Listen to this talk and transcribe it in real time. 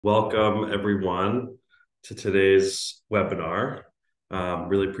Welcome, everyone, to today's webinar.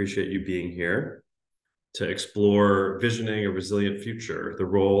 Really appreciate you being here to explore visioning a resilient future, the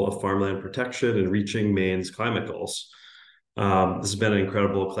role of farmland protection in reaching Maine's climate goals. This has been an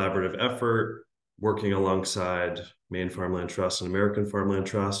incredible collaborative effort working alongside Maine Farmland Trust and American Farmland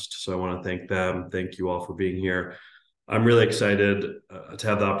Trust. So I want to thank them. Thank you all for being here. I'm really excited to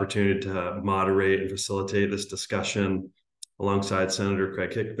have the opportunity to moderate and facilitate this discussion alongside Senator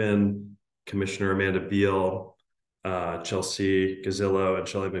Craig Hickman, Commissioner Amanda Beal, Chelsea Gazillo, and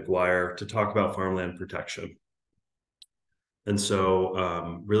Shelley Megquier to talk about farmland protection. And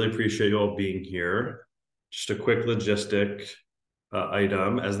so really appreciate you all being here. Just a quick logistic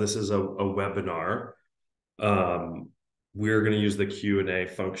item, as this is a webinar. We're going to use the Q&A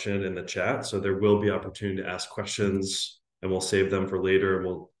function in the chat. So there will be opportunity to ask questions, and we'll save them for later.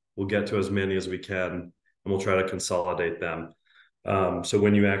 And we'll get to as many as we can, and we'll try to consolidate them. So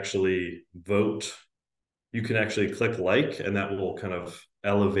when you actually vote, you can actually click like, and that will kind of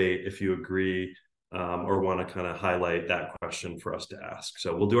elevate if you agree or want to kind of highlight that question for us to ask.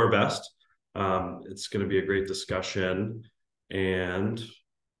 So we'll do our best. It's going to be a great discussion. And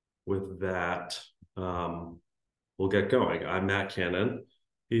with that, we'll get going. I'm Matt Cannon.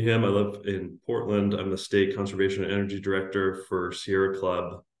 He, him. I live in Portland. I'm the State Conservation and Energy Director for Sierra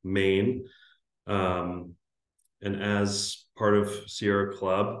Club, Maine. And as part of Sierra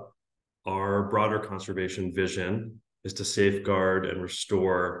Club, our broader conservation vision is to safeguard and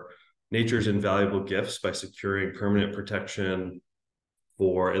restore nature's invaluable gifts by securing permanent protection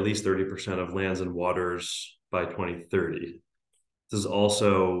for at least 30% of lands and waters by 2030. This is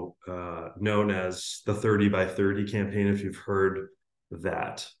also known as the 30 by 30 campaign, if you've heard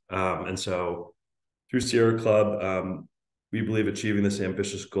that. And so through Sierra Club, we believe achieving this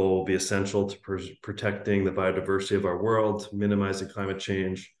ambitious goal will be essential to protecting the biodiversity of our world, minimizing climate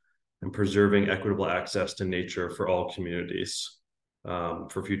change, and preserving equitable access to nature for all communities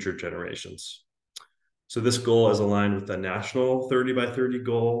for future generations. So this goal is aligned with the national 30 by 30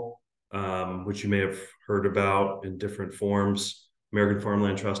 goal, which you may have heard about in different forms. American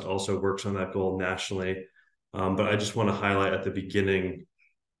Farmland Trust also works on that goal nationally. But I just want to highlight at the beginning,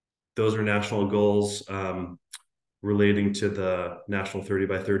 those are national goals relating to the national 30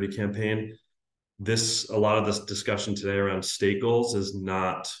 by 30 campaign. A lot of this discussion today around state goals is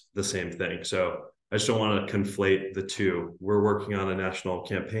not the same thing. So I just don't want to conflate the two. We're working on a national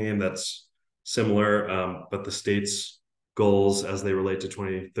campaign that's similar, but the state's goals as they relate to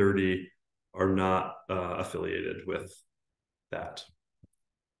 2030 are not affiliated with that.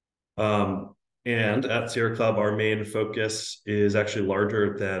 And at Sierra Club, our main focus is actually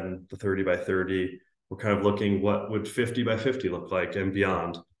larger than the 30 by 30. We're kind of looking what would 50 by 50 look like and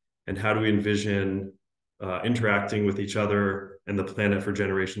beyond, and how do we envision interacting with each other and the planet for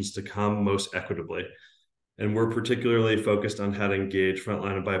generations to come most equitably. And we're particularly focused on how to engage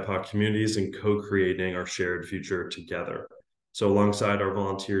frontline and BIPOC communities in co-creating our shared future together. So alongside our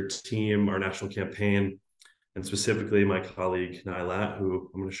volunteer team, our national campaign, and specifically my colleague Nylat, who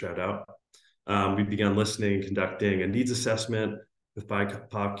I'm going to shout out, we began listening, conducting a needs assessment with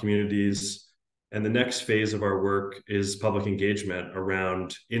BIPOC communities. And the next phase of our work is public engagement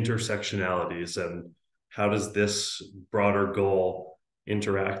around intersectionalities and how does this broader goal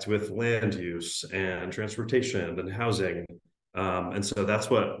interact with land use and transportation and housing. And so that's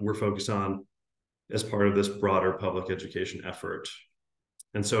what we're focused on as part of this broader public education effort.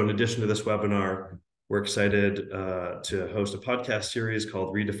 And so in addition to this webinar, we're excited to host a podcast series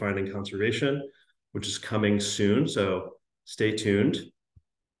called Redefining Conservation, which is coming soon. So stay tuned.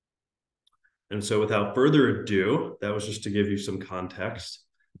 And so without further ado, that was just to give you some context.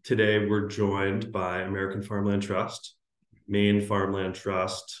 Today, we're joined by American Farmland Trust, Maine Farmland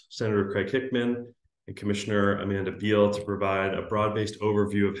Trust, Senator Craig Hickman, and Commissioner Amanda Beal to provide a broad-based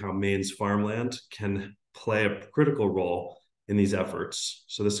overview of how Maine's farmland can play a critical role in these efforts.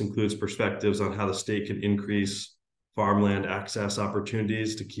 So this includes perspectives on how the state can increase farmland access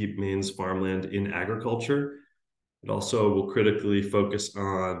opportunities to keep Maine's farmland in agriculture. It also will critically focus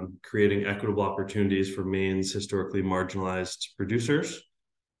on creating equitable opportunities for Maine's historically marginalized producers.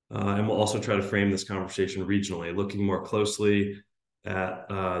 And we'll also try to frame this conversation regionally, looking more closely at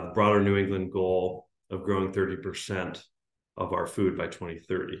the broader New England goal of growing 30% of our food by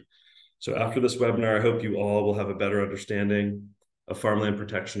 2030. So after this webinar, I hope you all will have a better understanding of farmland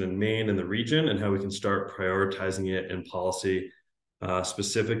protection in Maine and the region and how we can start prioritizing it in policy,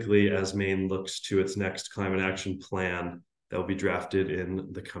 specifically as Maine looks to its next climate action plan that will be drafted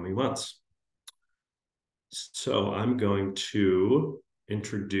in the coming months. So I'm going to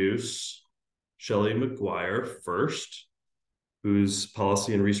introduce Shelley Megquier first. who's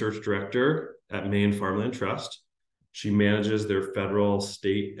Policy and Research Director at Maine Farmland Trust. She manages their federal,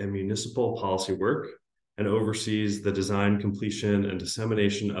 state, and municipal policy work and oversees the design, completion, and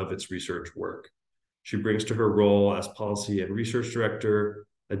dissemination of its research work. She brings to her role as Policy and Research Director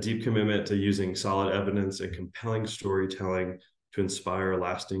a deep commitment to using solid evidence and compelling storytelling to inspire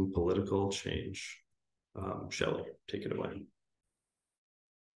lasting political change. Shelley, take it away.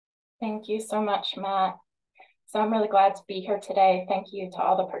 Thank you so much, Matt. So I'm really glad to be here today. Thank you to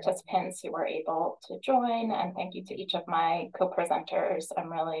all the participants who were able to join, and thank you to each of my co-presenters.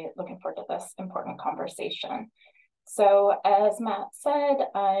 I'm really looking forward to this important conversation. So as Matt said,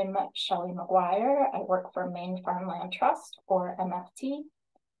 I'm Shelley Megquier. I work for Maine Farmland Trust, or MFT.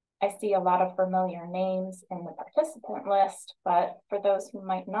 I see a lot of familiar names in the participant list, but for those who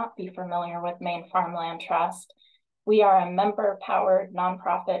might not be familiar with Maine Farmland Trust, we are a member-powered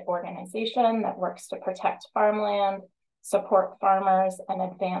nonprofit organization that works to protect farmland, support farmers, and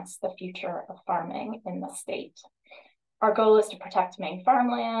advance the future of farming in the state. Our goal is to protect Maine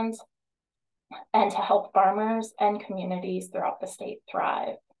farmland and to help farmers and communities throughout the state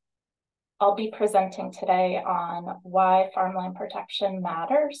thrive. I'll be presenting today on why farmland protection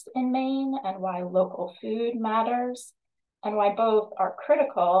matters in Maine and why local food matters, and why both are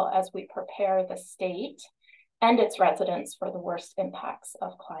critical as we prepare the state and its residents for the worst impacts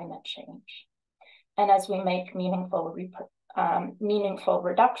of climate change. And as we make meaningful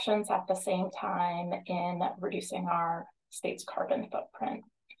reductions at the same time in reducing our state's carbon footprint.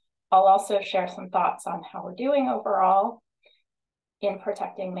 I'll also share some thoughts on how we're doing overall in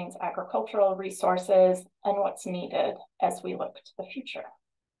protecting Maine's agricultural resources and what's needed as we look to the future.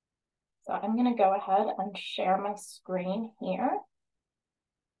 So I'm going to go ahead and share my screen here.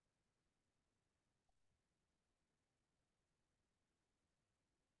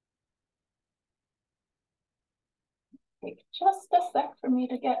 Take just a sec for me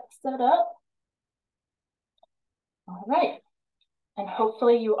to get set up. All right, and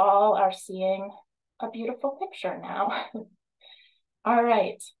hopefully you all are seeing a beautiful picture now. All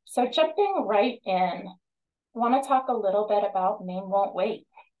right, so jumping right in, I want to talk a little bit about Maine Won't Wait.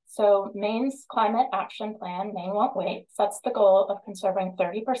 So Maine's Climate Action Plan, Maine Won't Wait, sets the goal of conserving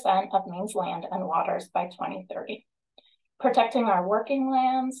 30% of Maine's land and waters by 2030. Protecting our working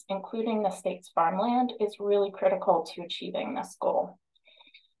lands, including the state's farmland, is really critical to achieving this goal.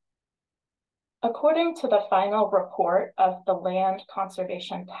 According to the final report of the Land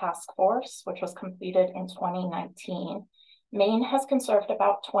Conservation Task Force, which was completed in 2019, Maine has conserved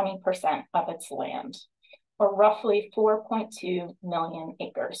about 20% of its land, or roughly 4.2 million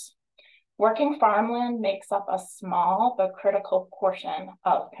acres. Working farmland makes up a small but critical portion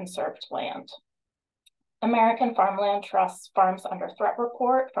of conserved land. American Farmland Trust's Farms Under Threat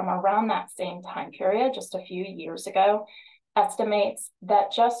report from around that same time period, just a few years ago, estimates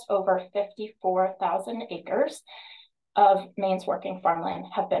that just over 54,000 acres of Maine's working farmland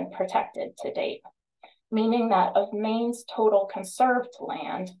have been protected to date, meaning that of Maine's total conserved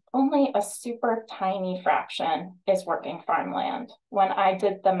land, only a super tiny fraction is working farmland. When I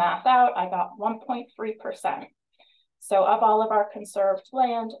did the math out, I got 1.3%. So of all of our conserved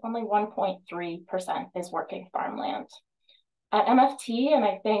land, only 1.3% is working farmland. At MFT, and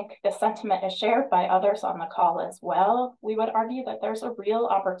I think the sentiment is shared by others on the call as well, we would argue that there's a real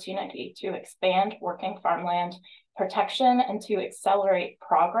opportunity to expand working farmland protection and to accelerate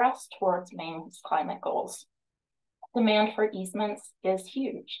progress towards Maine's climate goals. Demand for easements is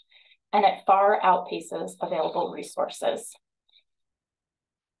huge, and it far outpaces available resources.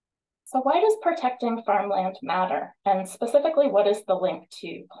 So why does protecting farmland matter? And specifically, what is the link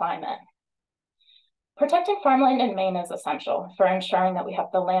to climate? Protecting farmland in Maine is essential for ensuring that we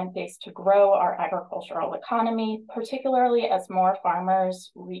have the land base to grow our agricultural economy, particularly as more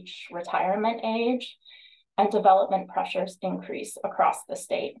farmers reach retirement age and development pressures increase across the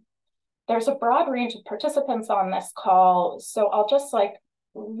state. There's a broad range of participants on this call, so I'll just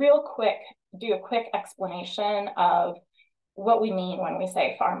real quick do a quick explanation of what we mean when we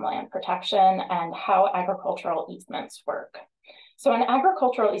say farmland protection and how agricultural easements work. So an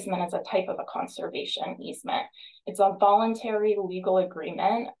agricultural easement is a type of a conservation easement. It's a voluntary legal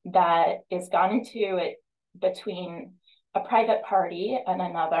agreement that is gone into it between a private party and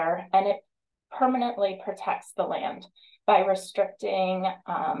another, and it permanently protects the land by restricting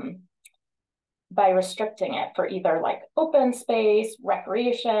it for either open space,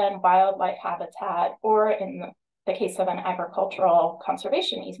 recreation, wildlife habitat, or in the case of an agricultural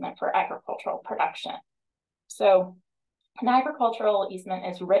conservation easement for agricultural production. So an agricultural easement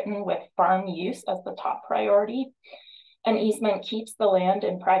is written with farm use as the top priority. An easement keeps the land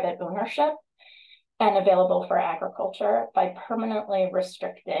in private ownership, and available for agriculture by permanently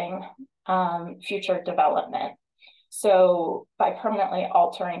restricting future development. So by permanently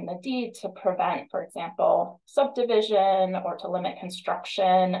altering the deed to prevent, for example, subdivision or to limit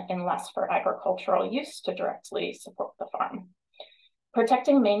construction unless for agricultural use to directly support the farm.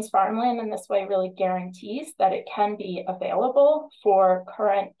 Protecting Maine's farmland in this way really guarantees that it can be available for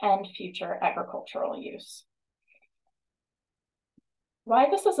current and future agricultural use. Why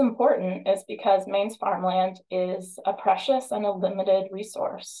this is important is because Maine's farmland is a precious and a limited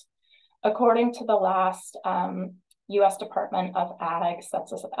resource. According to the last U.S. Department of Ag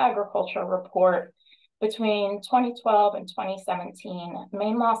Census of Agriculture report, between 2012 and 2017,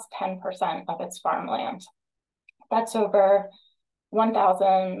 Maine lost 10% of its farmland. That's over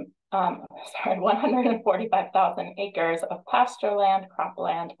 145,000 acres of pasture land,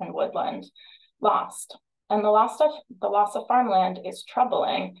 cropland, and woodland lost. And the loss of farmland is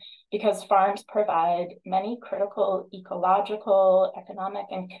troubling because farms provide many critical ecological, economic,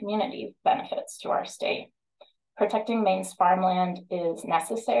 and community benefits to our state. Protecting Maine's farmland is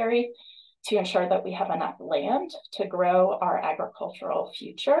necessary to ensure that we have enough land to grow our agricultural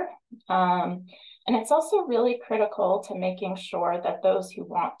future. And it's also really critical to making sure that those who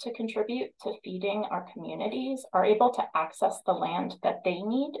want to contribute to feeding our communities are able to access the land that they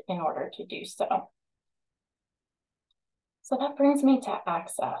need in order to do so. So that brings me to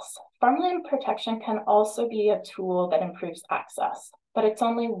access. Farmland protection can also be a tool that improves access, but it's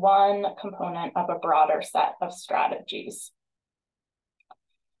only one component of a broader set of strategies.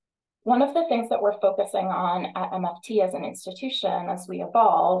 One of the things that we're focusing on at MFT as an institution as we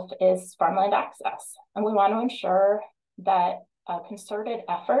evolve is farmland access. And we want to ensure that a concerted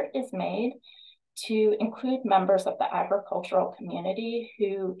effort is made to include members of the agricultural community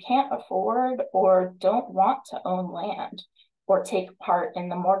who can't afford or don't want to own land or take part in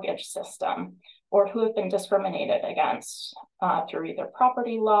the mortgage system, or who have been discriminated against through either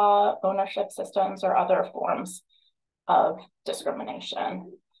property law, ownership systems, or other forms of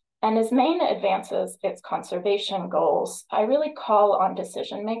discrimination. And as Maine advances its conservation goals, I really call on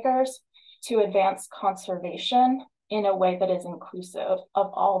decision makers to advance conservation in a way that is inclusive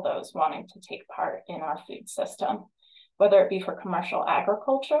of all those wanting to take part in our food system, whether it be for commercial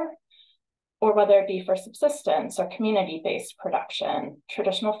agriculture, or whether it be for subsistence or community-based production,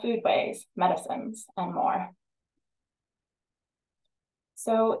 traditional foodways, medicines, and more.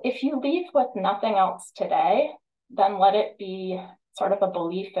 So if you leave with nothing else today, then let it be sort of a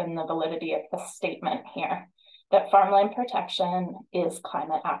belief in the validity of the statement here, that farmland protection is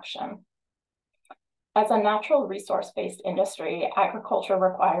climate action. As a natural resource-based industry, agriculture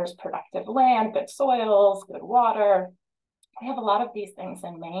requires productive land, good soils, good water. We have a lot of these things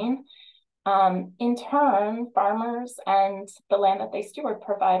in Maine. In turn, farmers and the land that they steward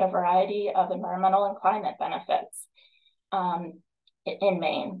provide a variety of environmental and climate benefits in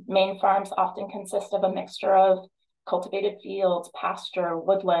Maine. Maine farms often consist of a mixture of cultivated fields, pasture,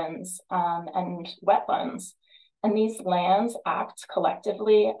 woodlands, and wetlands. And these lands act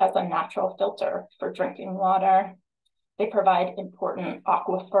collectively as a natural filter for drinking water. They provide important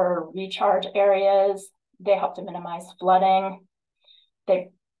aquifer recharge areas. They help to minimize flooding. They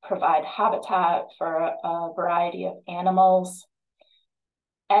provide habitat for a variety of animals.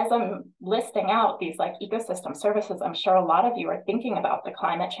 As I'm listing out these like ecosystem services, I'm sure a lot of you are thinking about the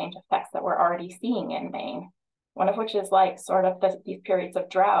climate change effects that we're already seeing in Maine. One of which is like sort of these periods of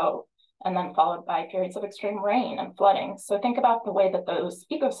drought and then followed by periods of extreme rain and flooding. So think about the way that those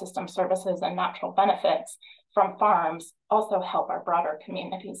ecosystem services and natural benefits from farms also help our broader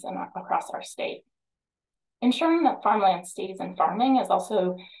communities across our state. Ensuring that farmland stays in farming is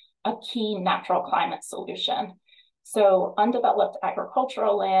also a key natural climate solution. So undeveloped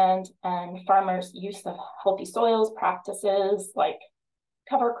agricultural land and farmers' use of healthy soils practices like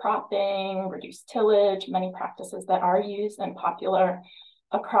cover cropping, reduced tillage, many practices that are used and popular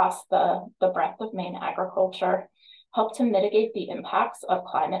across the breadth of Maine agriculture, help to mitigate the impacts of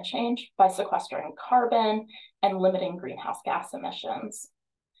climate change by sequestering carbon and limiting greenhouse gas emissions.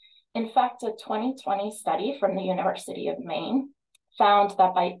 In fact, a 2020 study from the University of Maine found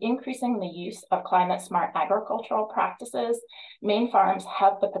that by increasing the use of climate-smart agricultural practices, Maine farms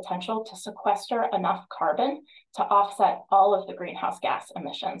have the potential to sequester enough carbon to offset all of the greenhouse gas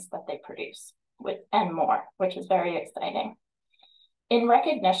emissions that they produce, and more, which is very exciting. In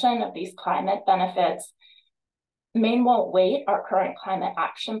recognition of these climate benefits, Maine Won't Wait, our current climate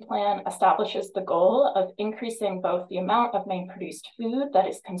action plan, establishes the goal of increasing both the amount of Maine-produced food that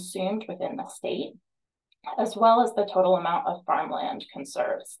is consumed within the state, as well as the total amount of farmland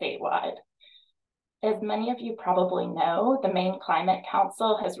conserved statewide. As many of you probably know, the Maine Climate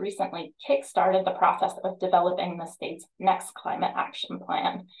Council has recently kickstarted the process of developing the state's next climate action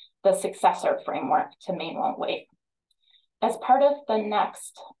plan, the successor framework to Maine Won't Wait. As part of the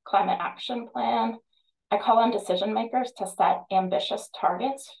next climate action plan, I call on decision makers to set ambitious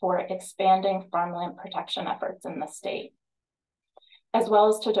targets for expanding farmland protection efforts in the state, as well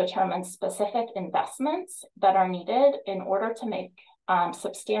as to determine specific investments that are needed in order to make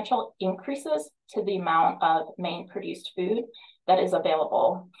substantial increases to the amount of Maine produced food that is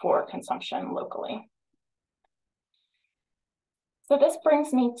available for consumption locally. So this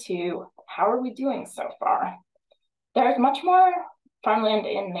brings me to, how are we doing so far? There's much more farmland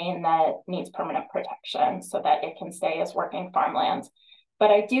in Maine that needs permanent protection so that it can stay as working farmland.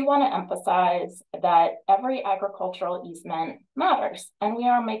 But I do want to emphasize that every agricultural easement matters, and we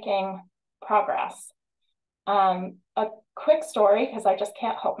are making progress. A quick story, because I just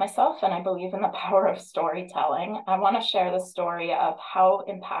can't help myself and I believe in the power of storytelling. I want to share the story of how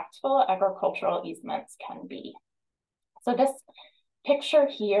impactful agricultural easements can be. So this picture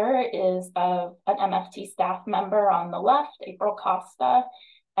here is of an MFT staff member on the left, April Costa,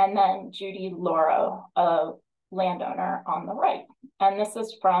 and then Judy Loro, a landowner, on the right. And this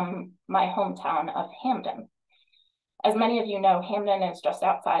is from my hometown of Hamden. As many of you know, Hamden is just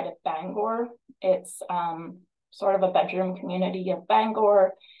outside of Bangor. It's sort of a bedroom community of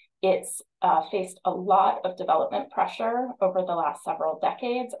Bangor. It's faced a lot of development pressure over the last several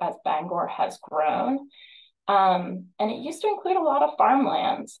decades as Bangor has grown. And it used to include a lot of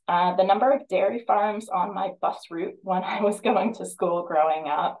farmland. The number of dairy farms on my bus route when I was going to school growing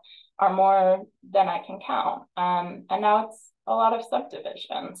up are more than I can count. And now it's a lot of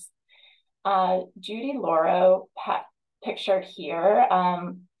subdivisions. Judy Loro, pictured here,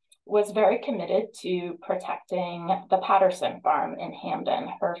 was very committed to protecting the Patterson farm in Hamden,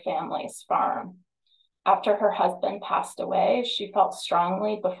 her family's farm. After her husband passed away, she felt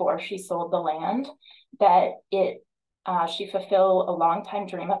strongly before she sold the land that she fulfill a longtime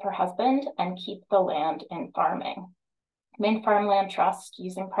dream of her husband and keep the land in farming. Maine Farmland Trust,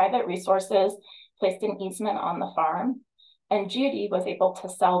 using private resources, placed an easement on the farm, and Judy was able to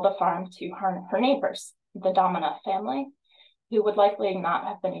sell the farm to her neighbors, the Domina family, who would likely not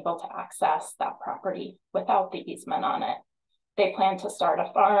have been able to access that property without the easement on it. They plan to start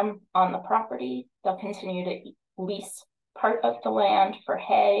a farm on the property. They'll continue to lease part of the land for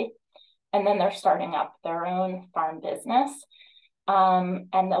hay, and then they're starting up their own farm business. And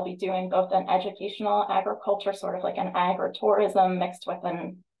they'll be doing both an educational agriculture, sort of like an agritourism mixed with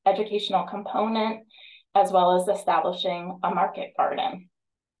an educational component, as well as establishing a market garden.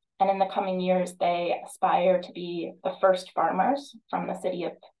 And in the coming years, they aspire to be the first farmers from the city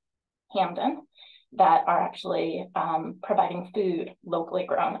of Hamden that are actually providing food locally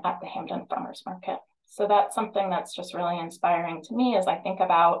grown at the Hamden Farmers Market. So that's something that's just really inspiring to me as I think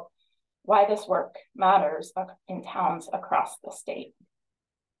about why this work matters in towns across the state.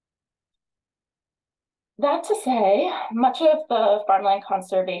 That to say, much of the farmland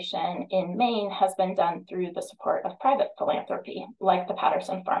conservation in Maine has been done through the support of private philanthropy, like the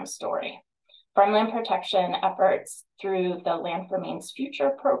Patterson Farm story. Farmland protection efforts through the Land for Maine's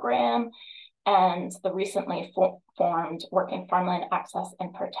Future program and the recently formed Working Farmland Access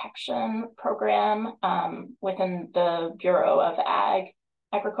and Protection program within the Bureau of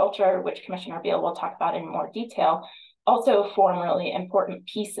Agriculture, which Commissioner Beal will talk about in more detail, also form really important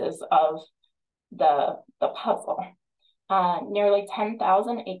pieces of the puzzle. Nearly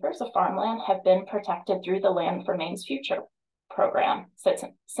 10,000 acres of farmland have been protected through the Land for Maine's Future program since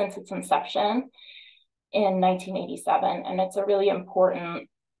its inception in 1987, and it's a really important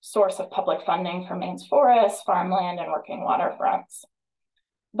source of public funding for Maine's forests, farmland, and working waterfronts.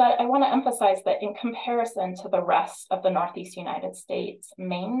 But I want to emphasize that in comparison to the rest of the Northeast United States,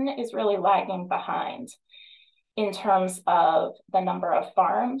 Maine is really lagging behind in terms of the number of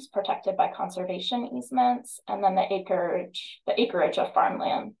farms protected by conservation easements, and then the acreage of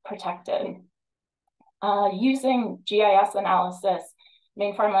farmland protected. Using GIS analysis,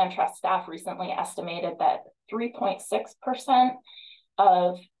 Maine Farmland Trust staff recently estimated that 3.6%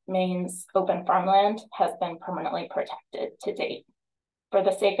 of Maine's open farmland has been permanently protected to date. For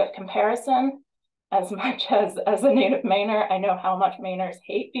the sake of comparison, as much as a native Mainer, I know how much Mainers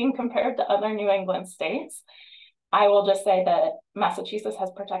hate being compared to other New England states. I will just say that Massachusetts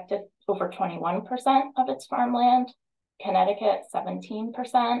has protected over 21% of its farmland, Connecticut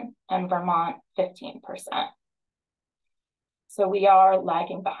 17%, and Vermont 15%. So we are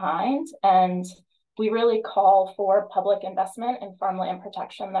lagging behind, and we really call for public investment in farmland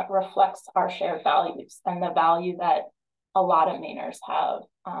protection that reflects our shared values and the value that a lot of Mainers have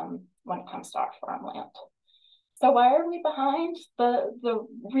when it comes to our farmland. So why are we behind? The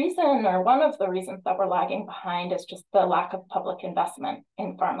reason, or one of the reasons that we're lagging behind, is just the lack of public investment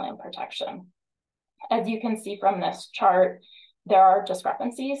in farmland protection. As you can see from this chart, there are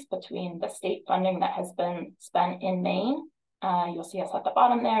discrepancies between the state funding that has been spent in Maine. You'll see us at the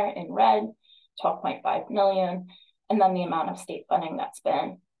bottom there in red, 12.5 million, and then the amount of state funding that's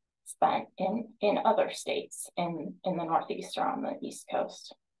been spent in other states in the Northeast or on the East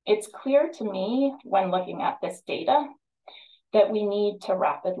Coast. It's clear to me when looking at this data that we need to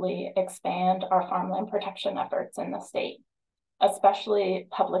rapidly expand our farmland protection efforts in the state, especially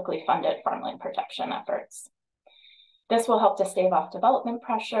publicly funded farmland protection efforts. This will help to stave off development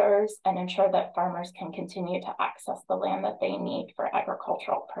pressures and ensure that farmers can continue to access the land that they need for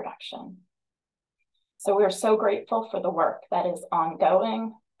agricultural production. So we're so grateful for the work that is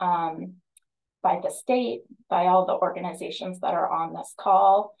ongoing by the state, by all the organizations that are on this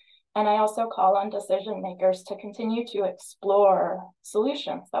call. And I also call on decision makers to continue to explore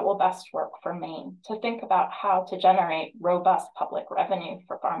solutions that will best work for Maine, to think about how to generate robust public revenue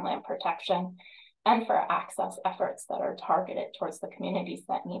for farmland protection and for access efforts that are targeted towards the communities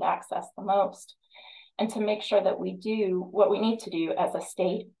that need access the most, and to make sure that we do what we need to do as a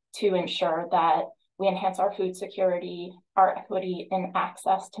state to ensure that we enhance our food security, our equity in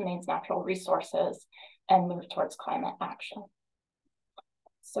access to Maine's natural resources, and move towards climate action.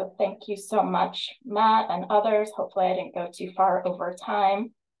 So thank you so much, Matt and others. Hopefully I didn't go too far over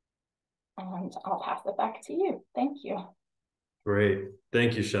time. And I'll pass it back to you. Thank you. Great.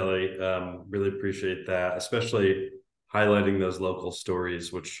 Thank you, Shelley. Really appreciate that, especially highlighting those local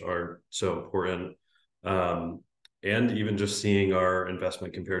stories, which are so important. And even just seeing our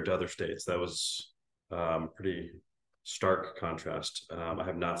investment compared to other states. That was pretty stark contrast. I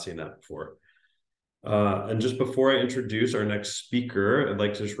have not seen that before. And just before I introduce our next speaker, I'd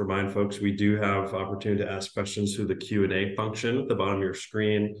like to just remind folks we do have opportunity to ask questions through the Q&A function at the bottom of your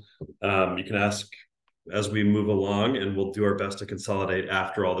screen. You can ask as we move along, and we'll do our best to consolidate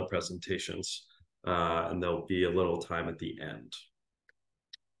after all the presentations. And there'll be a little time at the end.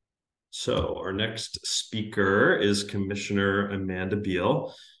 So our next speaker is Commissioner Amanda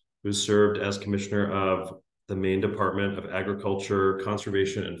Beal, who served as Commissioner of the Maine Department of Agriculture,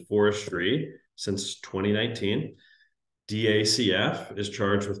 Conservation, and Forestry since 2019. DACF is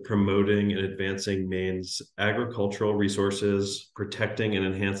charged with promoting and advancing Maine's agricultural resources, protecting and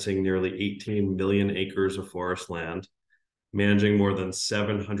enhancing nearly 18 million acres of forest land, managing more than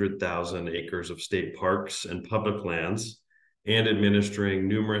 700,000 acres of state parks and public lands, and administering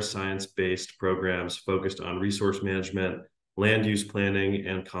numerous science-based programs focused on resource management, land use planning,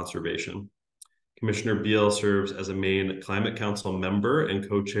 and conservation. Commissioner Beal serves as a Maine Climate Council member and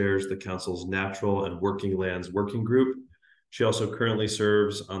co-chairs the Council's Natural and Working Lands Working Group. She also currently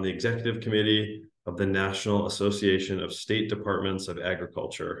serves on the executive committee of the National Association of State Departments of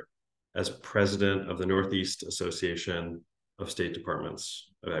Agriculture as president of the Northeast Association of State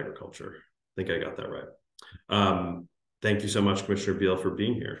Departments of Agriculture. I think I got that right. Thank you so much, Commissioner Beal, for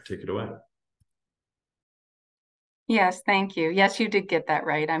being here. Take it away. Yes, thank you. Yes, you did get that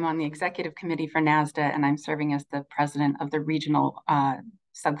right. I'm on the executive committee for NASDA, and I'm serving as the president of the regional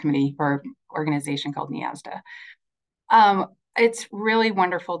subcommittee or organization called NASDA. It's really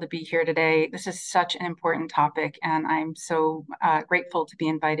wonderful to be here today. This is such an important topic, and I'm so grateful to be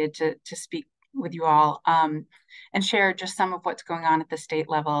invited to speak with you all and share just some of what's going on at the state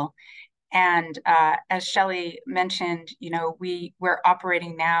level. And as Shelley mentioned, you know, we're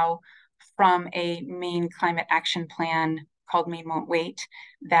operating now from a Maine climate action plan called Maine Won't Wait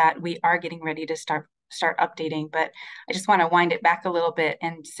that we are getting ready to start updating. But I just want to wind it back a little bit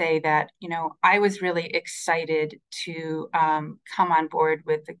and say that, you know, I was really excited to come on board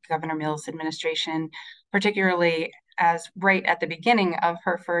with the Governor Mills administration, particularly as right at the beginning of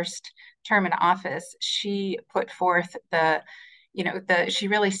her first term in office, she put forth she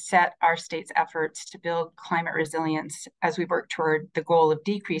really set our state's efforts to build climate resilience as we work toward the goal of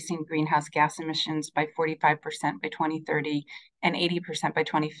decreasing greenhouse gas emissions by 45% by 2030 and 80% by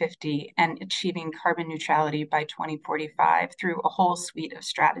 2050, and achieving carbon neutrality by 2045 through a whole suite of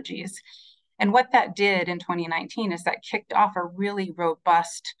strategies. And what that did in 2019 is that kicked off a really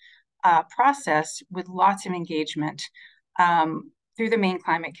robust process with lots of engagement through the Maine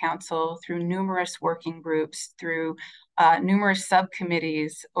Climate Council, through numerous working groups, through numerous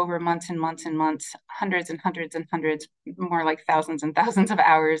subcommittees over months and months and months, hundreds and hundreds and hundreds, more like thousands and thousands of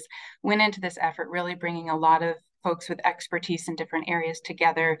hours went into this effort, really bringing a lot of folks with expertise in different areas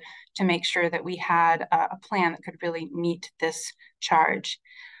together to make sure that we had a plan that could really meet this charge.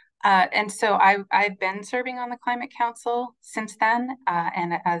 And so I've been serving on the Climate Council since then.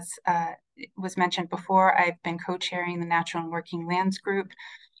 And as was mentioned before, I've been co-chairing the Natural and Working Lands Group.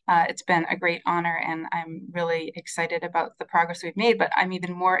 It's been a great honor, and I'm really excited about the progress we've made, but I'm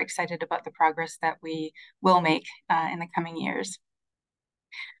even more excited about the progress that we will make in the coming years.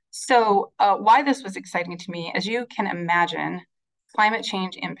 So why this was exciting to me, as you can imagine, climate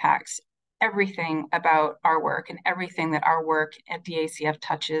change impacts everything about our work and everything that our work at DACF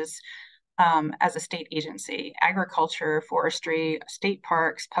touches as a state agency: agriculture, forestry, state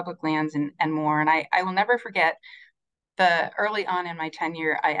parks, public lands, and more. And I will never forget early on in my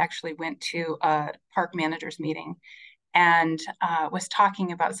tenure, I actually went to a park managers meeting and was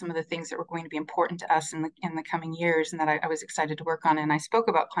talking about some of the things that were going to be important to us in the coming years and that I was excited to work on. And I spoke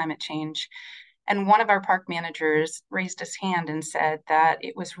about climate change. And one of our park managers raised his hand and said that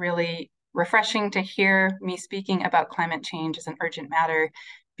it was really refreshing to hear me speaking about climate change as an urgent matter,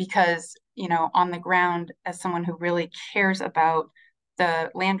 because, you know, on the ground, as someone who really cares about the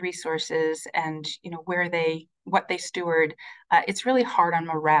land resources and, you know, what they steward, it's really hard on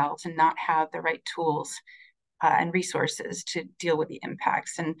morale to not have the right tools and resources to deal with the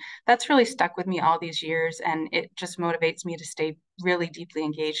impacts. And that's really stuck with me all these years. And it just motivates me to stay really deeply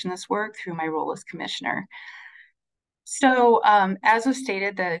engaged in this work through my role as commissioner. So as was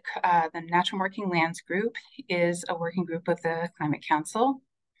stated, the Natural Working Lands Group is a working group of the Climate Council.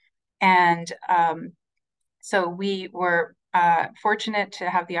 And so we were fortunate to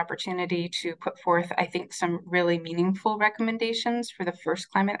have the opportunity to put forth, I think, some really meaningful recommendations for the first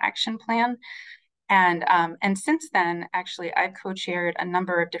climate action plan. And since then, actually, I've co-chaired a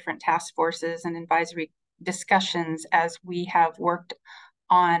number of different task forces and advisory discussions as we have worked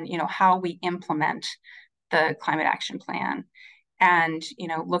on, you know, how we implement the climate action plan, and, you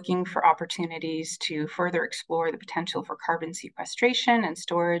know, looking for opportunities to further explore the potential for carbon sequestration and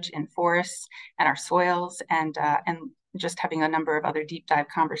storage in forests and our soils, and just having a number of other deep dive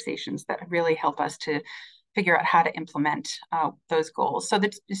conversations that really help us to figure out how to implement those goals. So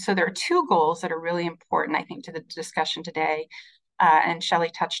there are two goals that are really important, I think, to the discussion today, and Shelley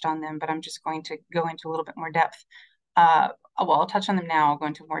touched on them, but I'm just going to go into a little bit more depth. Well, I'll touch on them now. I'll go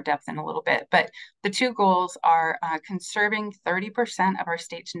into more depth in a little bit. But the two goals are conserving 30% of our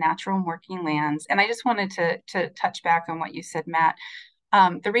state's natural and working lands. And I just wanted to touch back on what you said, Matt.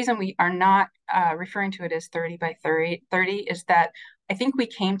 The reason we are not referring to it as 30 by 30 is that I think we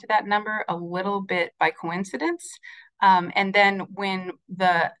came to that number a little bit by coincidence. And then when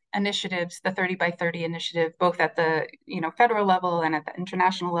the initiatives, the 30 by 30 initiative, both at the federal level and at the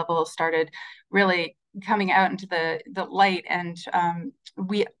international level, started really coming out into the light, and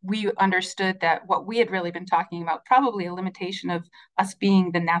we understood that what we had really been talking about, probably a limitation of us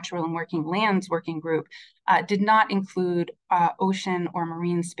being the Natural and Working Lands Working Group, did not include ocean or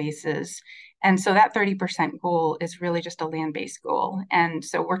marine spaces. And so that 30% goal is really just a land-based goal. And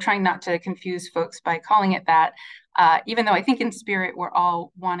so we're trying not to confuse folks by calling it that, even though I think in spirit, we're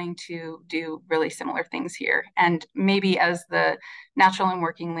all wanting to do really similar things here. And maybe as the Natural and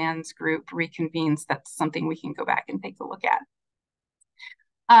Working Lands Group reconvenes, that's something we can go back and take a look at.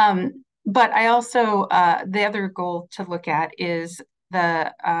 But I also, the other goal to look at is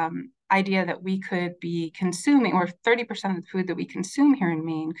the idea that we could be consuming, or 30% of the food that we consume here in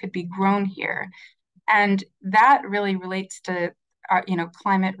Maine could be grown here. And that really relates to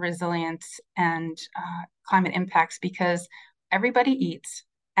climate resilience and climate impacts, because everybody eats.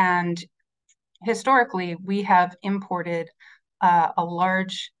 And historically, we have imported a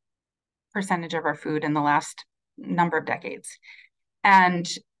large percentage of our food in the last number of decades. And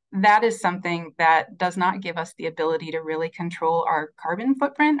that is something that does not give us the ability to really control our carbon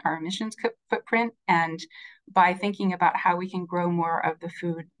footprint, our emissions footprint. And by thinking about how we can grow more of the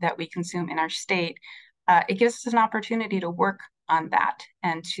food that we consume in our state, it gives us an opportunity to work on that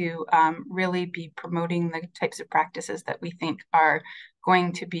and to really be promoting the types of practices that we think are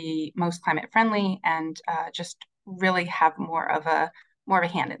going to be most climate friendly, and just really have more of a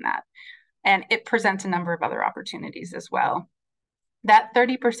hand in that. And it presents a number of other opportunities as well. That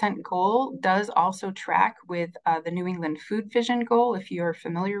 30% goal does also track with the New England Food Vision goal, if you're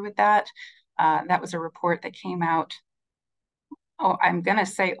familiar with that. That was a report that came out, I'm going to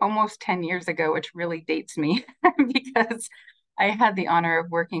say almost 10 years ago, which really dates me because I had the honor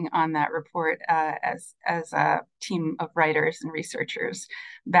of working on that report as a team of writers and researchers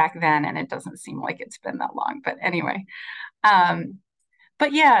back then, and it doesn't seem like it's been that long. But anyway,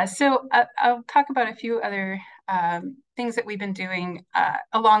 but yeah, so I'll talk about a few other things that we've been doing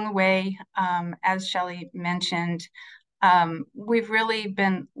along the way. As Shelley mentioned, we've really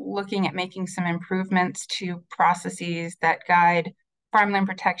been looking at making some improvements to processes that guide farmland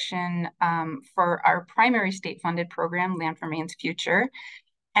protection for our primary state-funded program, Land for Maine's Future.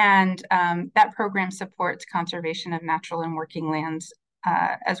 And that program supports conservation of natural and working lands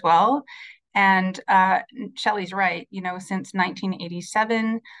as well. And Shelley's right, you know, since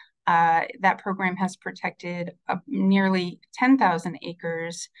 1987, that program has protected nearly 10,000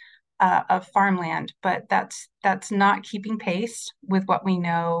 acres of farmland, but that's not keeping pace with what we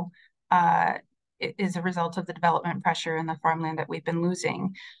know is a result of the development pressure in the farmland that we've been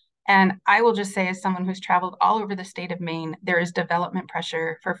losing. And I will just say, as someone who's traveled all over the state of Maine, there is development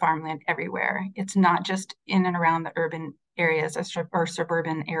pressure for farmland everywhere. It's not just in and around the urban areas or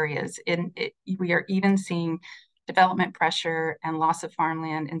suburban areas. We are even seeing development pressure and loss of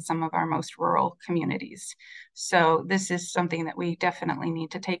farmland in some of our most rural communities. So this is something that we definitely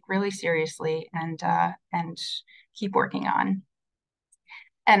need to take really seriously and keep working on.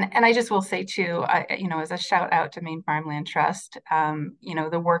 And I just will say too, you know, as a shout out to Maine Farmland Trust, you know,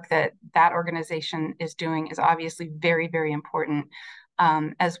 the work that organization is doing is obviously very, very important,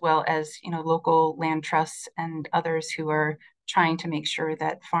 as well as, you know, local land trusts and others who are trying to make sure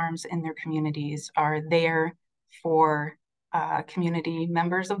that farms in their communities are there for community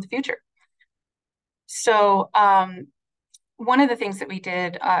members of the future. So one of the things that we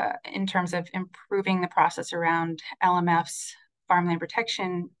did in terms of improving the process around LMF's farmland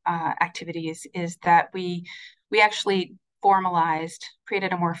protection activities is that we actually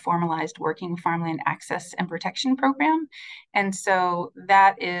created a more formalized working farmland access and protection program. And so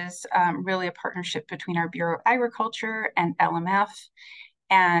that is really a partnership between our Bureau of Agriculture and LMF.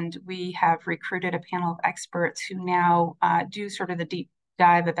 And we have recruited a panel of experts who now do sort of the deep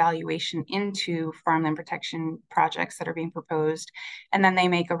dive evaluation into farmland protection projects that are being proposed. And then they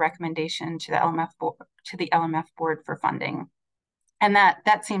make a recommendation to the LMF board for funding. And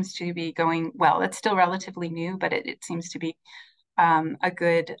that seems to be going well. It's still relatively new, but it seems to be a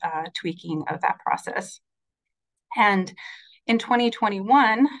good tweaking of that process. And in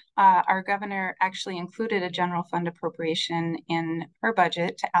 2021, our governor actually included a general fund appropriation in her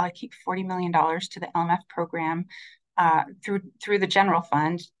budget to allocate $40 million to the LMF program through the general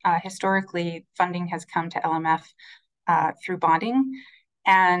fund. Historically, funding has come to LMF through bonding.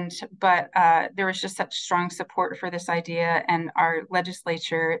 But there was just such strong support for this idea, and our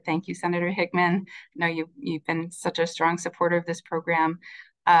legislature, thank you, Senator Hickman, I know you've been such a strong supporter of this program,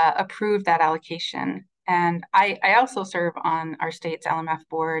 approved that allocation. And I also serve on our state's LMF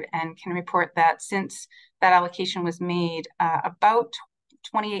board and can report that since that allocation was made, about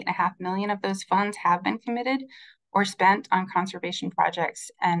 $28.5 million of those funds have been committed or spent on conservation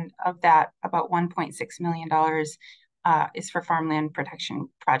projects, and of that, about $1.6 million is for farmland protection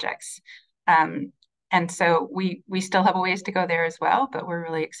projects. And so we still have a ways to go there as well, but we're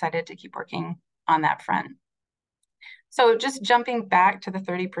really excited to keep working on that front. So just jumping back to the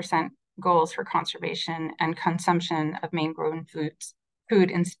 30% goals for conservation and consumption of Maine-grown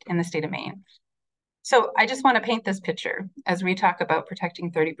food in the state of Maine. So I just want to paint this picture as we talk about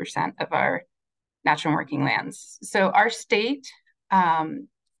protecting 30% of our natural working lands. So our state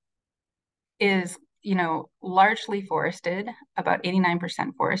is, you know, largely forested, about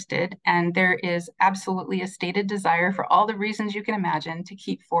 89% forested, and there is absolutely a stated desire for all the reasons you can imagine to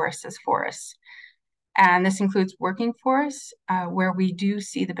keep forests as forests. And this includes working forests, where we do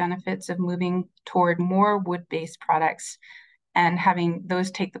see the benefits of moving toward more wood-based products and having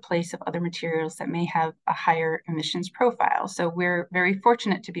those take the place of other materials that may have a higher emissions profile. So we're very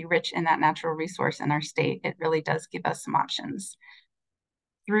fortunate to be rich in that natural resource in our state. It really does give us some options.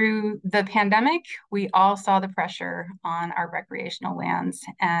 Through the pandemic, we all saw the pressure on our recreational lands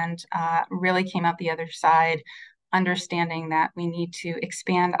and really came out the other side, understanding that we need to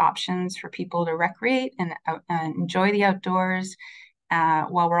expand options for people to recreate and enjoy the outdoors,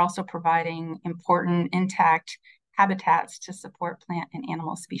 while we're also providing important, intact habitats to support plant and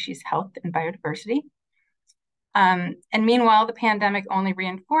animal species health and biodiversity. And meanwhile, the pandemic only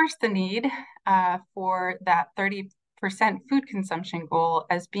reinforced the need for that 30% food consumption goal,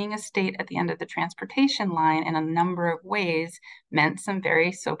 as being a state at the end of the transportation line in a number of ways meant some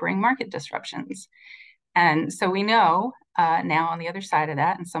very sobering market disruptions. And so we know now on the other side of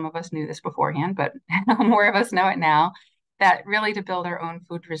that, and some of us knew this beforehand, but more of us know it now, that really to build our own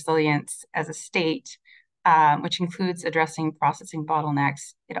food resilience as a state, which includes addressing processing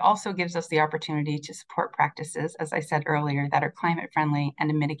bottlenecks, it also gives us the opportunity to support practices, as I said earlier, that are climate friendly and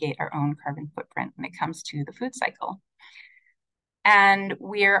to mitigate our own carbon footprint when it comes to the food cycle. And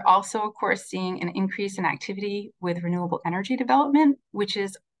we're also, of course, seeing an increase in activity with renewable energy development, which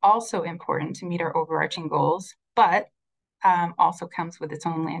is also important to meet our overarching goals, but also comes with its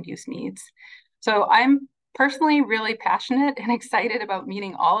own land use needs. So I'm personally really passionate and excited about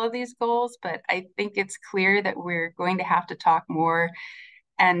meeting all of these goals, but I think it's clear that we're going to have to talk more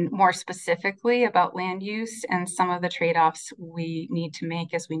and more specifically about land use and some of the trade-offs we need to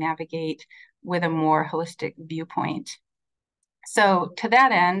make as we navigate with a more holistic viewpoint. So to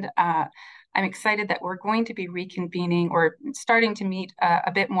that end, I'm excited that we're going to be reconvening or starting to meet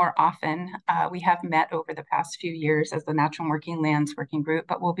a bit more often. We have met over the past few years as the Natural Working Lands Working Group,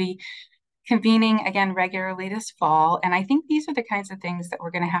 but we'll be convening again regularly this fall. And I think these are the kinds of things that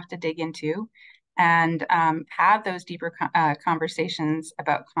we're going to have to dig into and have those deeper conversations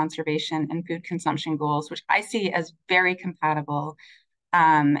about conservation and food consumption goals, which I see as very compatible.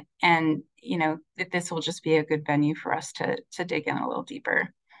 And you know, this will just be a good venue for us to dig in a little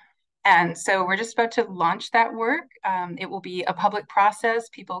deeper. And so we're just about to launch that work. It will be a public process.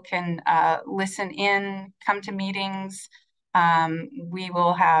 People can listen in, come to meetings. We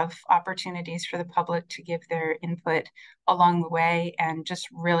will have opportunities for the public to give their input along the way, and just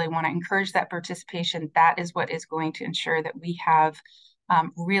really want to encourage that participation. That is what is going to ensure that we have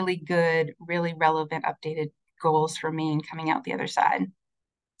really good, really relevant, updated goals for Maine coming out the other side.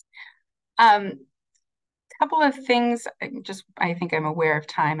 Couple of things, I think I'm aware of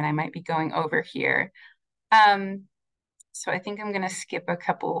time and I might be going over here. So I think I'm going to skip a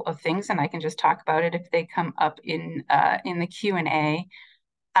couple of things and I can just talk about it if they come up in the Q&A.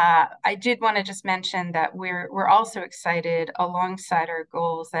 I did want to just mention that we're also excited alongside our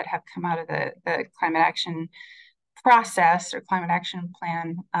goals that have come out of the climate action process or climate action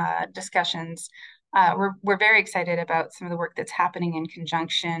plan discussions. We're very excited about some of the work that's happening in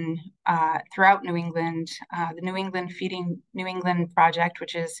conjunction throughout New England. The New England Feeding New England project,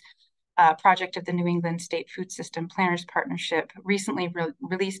 which is a project of the New England State Food System Planners Partnership, recently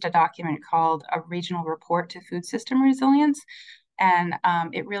released a document called A Regional Report to Food System Resilience. And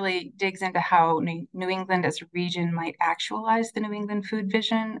it really digs into how New England as a region might actualize the New England food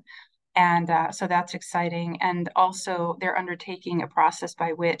vision. And so that's exciting. And also they're undertaking a process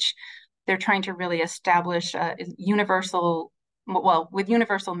by which they're trying to really establish a universal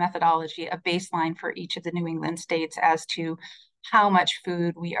methodology, a baseline for each of the New England states as to how much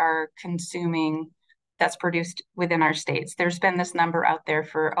food we are consuming that's produced within our states. There's been this number out there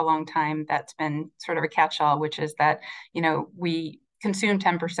for a long time that's been sort of a catch-all, which is that, you know, we consume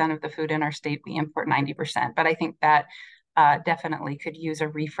 10% of the food in our state, we import 90%. But I think that definitely could use a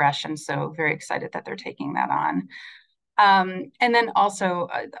refresh. And so very excited that they're taking that on. And then also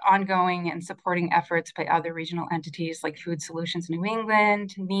ongoing and supporting efforts by other regional entities like Food Solutions New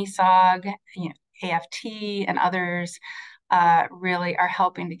England, NESOG, AFT, and others really are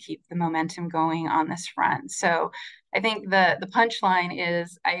helping to keep the momentum going on this front. So I think the punchline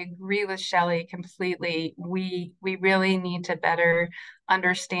is I agree with Shelley completely. We really need to better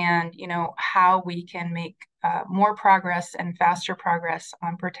understand, you know, how we can make more progress and faster progress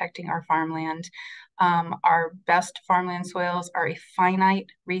on protecting our farmland. Our best farmland soils are a finite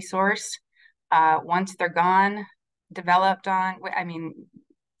resource. Once they're gone, developed on, I mean,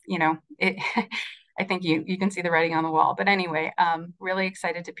 you know, I think you can see the writing on the wall. But anyway, really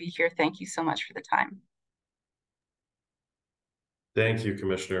excited to be here. Thank you so much for the time. Thank you,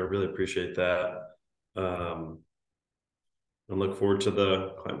 Commissioner. Really appreciate that. And look forward to the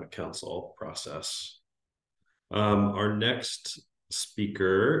Climate Council process. Our next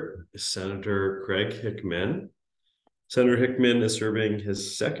speaker is Senator Craig Hickman. Senator Hickman is serving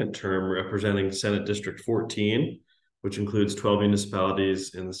his second term representing Senate District 14, which includes 12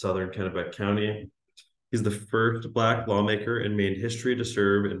 municipalities in the southern Kennebec County. He's the first Black lawmaker in Maine history to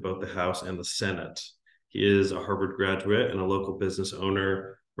serve in both the House and the Senate. He is a Harvard graduate and a local business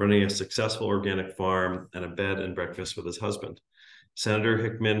owner, running a successful organic farm and a bed and breakfast with his husband. Senator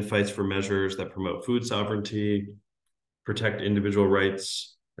Hickman fights for measures that promote food sovereignty, protect individual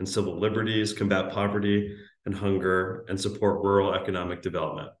rights and civil liberties, combat poverty and hunger, and support rural economic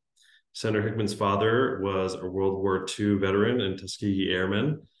development. Senator Hickman's father was a World War II veteran and Tuskegee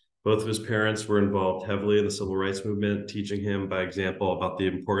Airman. Both of his parents were involved heavily in the civil rights movement, teaching him by example about the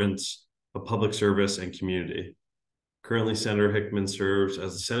importance of public service and community. Currently, Senator Hickman serves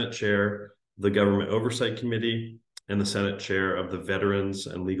as the Senate Chair of the Government Oversight Committee and the Senate Chair of the Veterans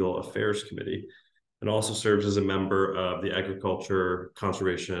and Legal Affairs Committee, and also serves as a member of the Agriculture,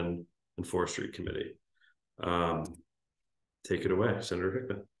 Conservation, and Forestry Committee. Take it away, Senator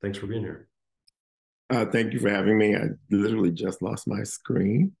Hickman. Thanks for being here. Thank you for having me. I literally just lost my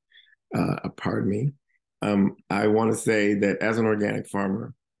screen. Pardon me. I want to say that as an organic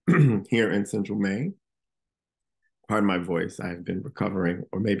farmer here in Central Maine, pardon my voice, I've been recovering,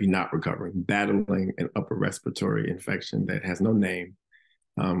 or maybe not recovering, battling an upper respiratory infection that has no name,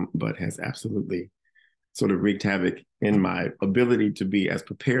 but has absolutely sort of wreaked havoc in my ability to be as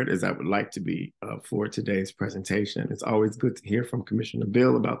prepared as I would like to be for today's presentation. It's always good to hear from Commissioner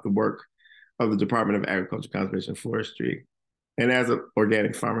Beal about the work of the Department of Agriculture, Conservation, and Forestry. And as an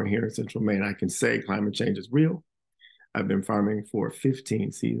organic farmer here in Central Maine, I can say climate change is real. I've been farming for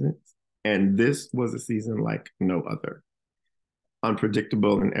 15 seasons, and this was a season like no other.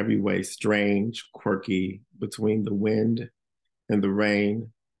 Unpredictable in every way, strange, quirky, between the wind and the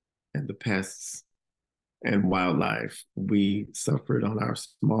rain and the pests and wildlife. We suffered on our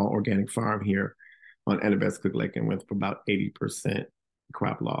small organic farm here on Anabescook Lake and went for about 80%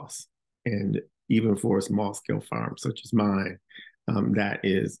 crop loss. And even for a small scale farm such as mine, that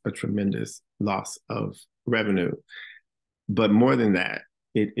is a tremendous loss of revenue. But more than that,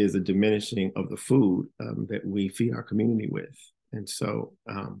 it is a diminishing of the food that we feed our community with. And so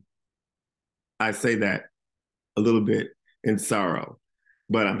I say that a little bit in sorrow,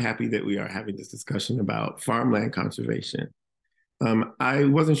 but I'm happy that we are having this discussion about farmland conservation. I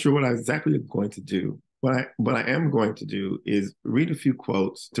wasn't sure what I exactly was going to do. What I am going to do is read a few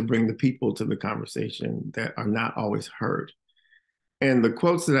quotes to bring the people to the conversation that are not always heard. And the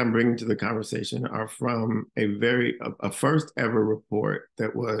quotes that I'm bringing to the conversation are from a first ever report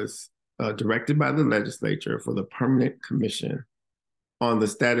that was directed by the legislature for the Permanent Commission on the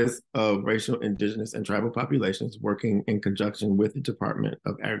status of racial, indigenous, and tribal populations, working in conjunction with the Department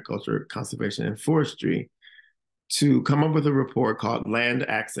of Agriculture, Conservation, and Forestry to come up with a report called Land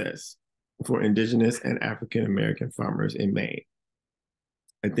Access for Indigenous and African American Farmers in Maine.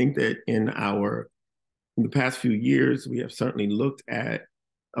 I think that in the past few years, we have certainly looked at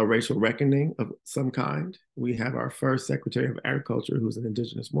a racial reckoning of some kind. We have our first Secretary of Agriculture, who's an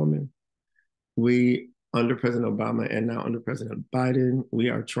Indigenous woman. We, under President Obama and now under President Biden, we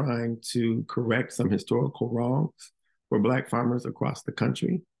are trying to correct some historical wrongs for Black farmers across the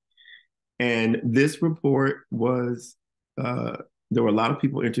country. And this report was, there were a lot of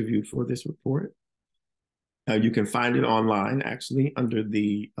people interviewed for this report. You can find it online, actually, under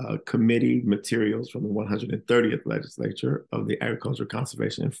the committee materials from the 130th Legislature of the Agriculture,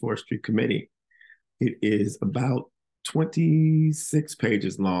 Conservation, and Forestry Committee. It is about 26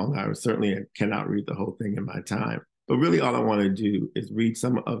 pages long. I certainly cannot read the whole thing in my time, but really all I want to do is read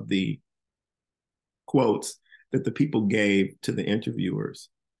some of the quotes that the people gave to the interviewers,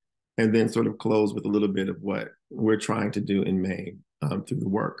 and then sort of close with a little bit of what we're trying to do in Maine through the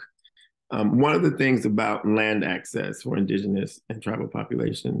work. One of the things about land access for indigenous and tribal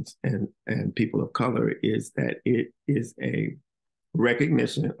populations and people of color is that it is a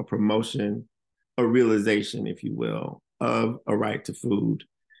recognition, a promotion, a realization, if you will, of a right to food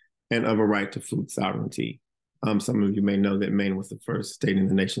and of a right to food sovereignty. Some of you may know that Maine was the first state in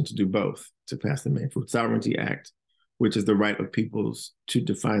the nation to do both, to pass the Maine Food Sovereignty Act, which is the right of peoples to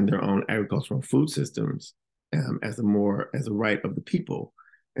define their own agricultural food systems as a right of the people,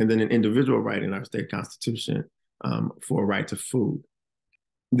 and then an individual right in our state constitution for a right to food.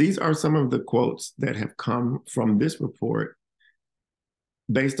 These are some of the quotes that have come from this report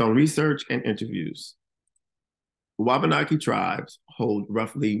based on research and interviews. Wabanaki tribes hold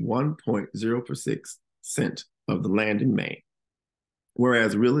roughly 1.06% of the land in Maine,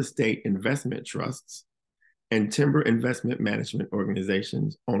 whereas real estate investment trusts and timber investment management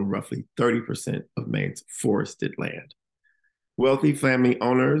organizations own roughly 30% of Maine's forested land. Wealthy family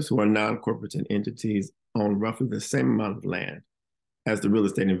owners who are non-corporate entities own roughly the same amount of land as the real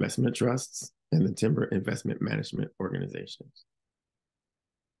estate investment trusts and the timber investment management organizations.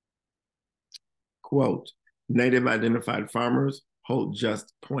 Quote, Native identified farmers hold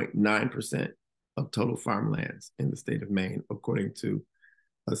just 0.9% of total farmlands in the state of Maine, according to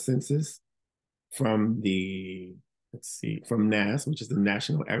a census from from NAS, which is the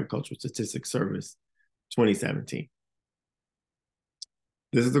National Agricultural Statistics Service, 2017.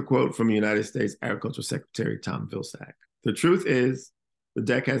 This is a quote from United States Agriculture Secretary Tom Vilsack. The truth is, the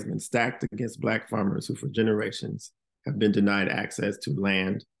deck has been stacked against Black farmers who for generations have been denied access to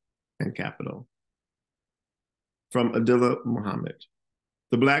land and capital. From Adila Muhammad.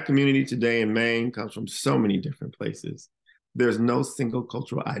 The Black community today in Maine comes from so many different places. There's no single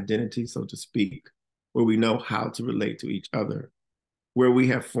cultural identity, so to speak, where we know how to relate to each other, where we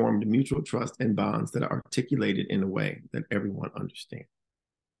have formed mutual trust and bonds that are articulated in a way that everyone understands.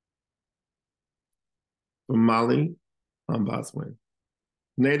 From Molly Boswin.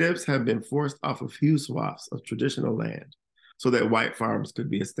 Natives have been forced off of huge swaths of traditional land so that white farms could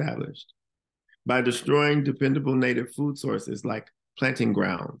be established. By destroying dependable native food sources like planting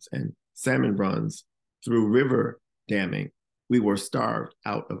grounds and salmon runs through river damming, we were starved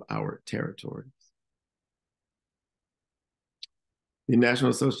out of our territories. The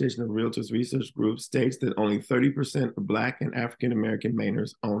National Association of Realtors Research Group states that only 30% of Black and African-American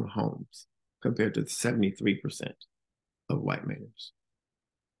Mainers own homes, compared to 73% of white Mainers.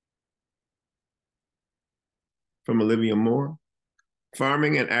 From Olivia Moore,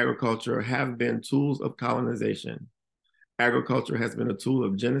 farming and agriculture have been tools of colonization. Agriculture has been a tool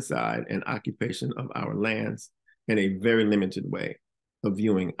of genocide and occupation of our lands and a very limited way of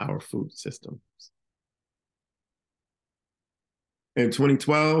viewing our food systems. In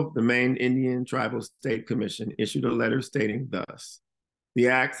 2012, the Maine Indian Tribal State Commission issued a letter stating thus: the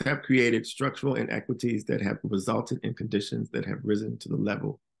acts have created structural inequities that have resulted in conditions that have risen to the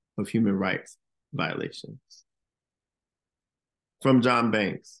level of human rights violations. From John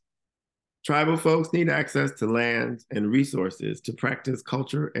Banks, tribal folks need access to lands and resources to practice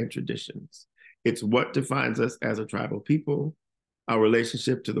culture and traditions. It's what defines us as a tribal people, our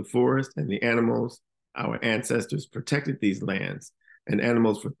relationship to the forest and the animals. Our ancestors protected these lands and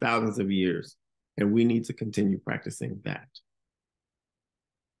animals for thousands of years, and we need to continue practicing that.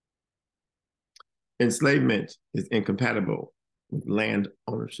 Enslavement is incompatible with land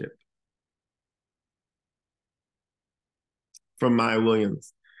ownership. From Maya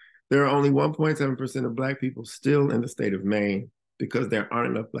Williams, there are only 1.7% of Black people still in the state of Maine because there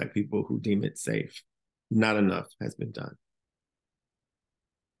aren't enough Black people who deem it safe. Not enough has been done.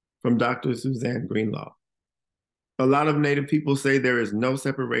 From Dr. Suzanne Greenlaw, a lot of Native people say there is no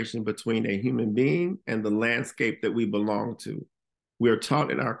separation between a human being and the landscape that we belong to. We are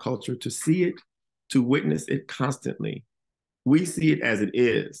taught in our culture to see it, to witness it constantly. We see it as it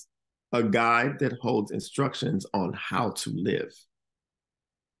is, a guide that holds instructions on how to live.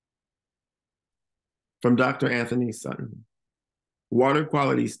 From Dr. Anthony Sutton, water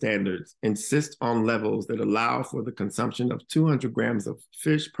quality standards insist on levels that allow for the consumption of 200 grams of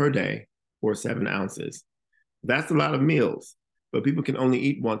fish per day, or 7 ounces. That's a lot of meals, but people can only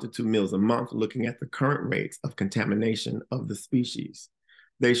eat 1 to 2 meals a month looking at the current rates of contamination of the species.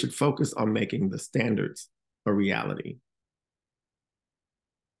 They should focus on making the standards a reality.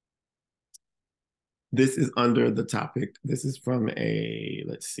 This is under the topic, this is from a,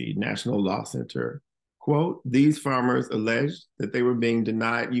 National Law Center quote. These farmers alleged that they were being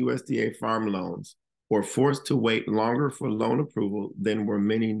denied USDA farm loans or forced to wait longer for loan approval than were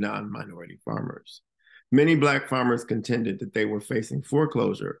many non-minority farmers. Many Black farmers contended that they were facing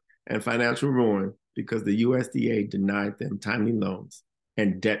foreclosure and financial ruin because the USDA denied them timely loans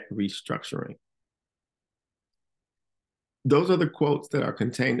and debt restructuring. Those are the quotes that are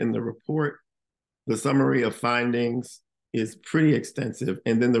contained in the report. The summary of findings is pretty extensive.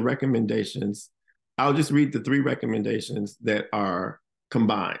 And then the recommendations, I'll just read the 3 recommendations that are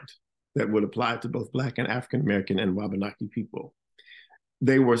combined that would apply to both Black and African-American and Wabanaki people.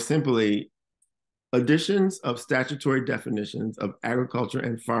 They were simply additions of statutory definitions of agriculture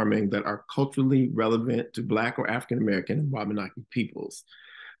and farming that are culturally relevant to Black or African-American and Wabanaki peoples.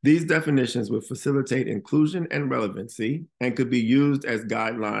 These definitions would facilitate inclusion and relevancy and could be used as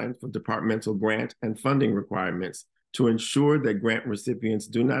guidelines for departmental grant and funding requirements to ensure that grant recipients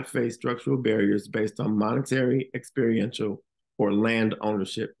do not face structural barriers based on monetary, experiential, or land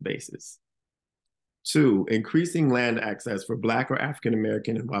ownership basis. 2, increasing land access for Black or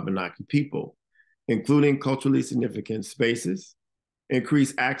African-American and Wabanaki people, including culturally significant spaces,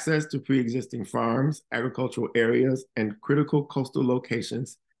 increase access to pre-existing farms, agricultural areas, and critical coastal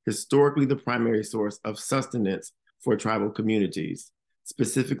locations, historically the primary source of sustenance for tribal communities,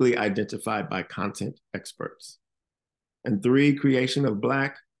 specifically identified by content experts. And 3, creation of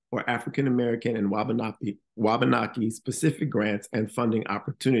Black or African-American and Wabanaki specific grants and funding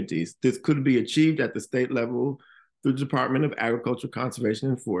opportunities. This could be achieved at the state level through the Department of Agriculture, Conservation,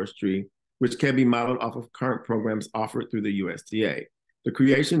 and Forestry, which can be modeled off of current programs offered through the USDA. The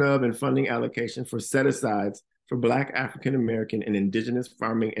creation of and funding allocation for set-asides for Black, African-American, and Indigenous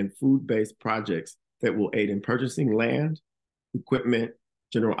farming and food-based projects that will aid in purchasing land, equipment,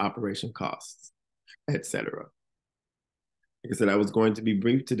 general operation costs, etc. Like I said, I was going to be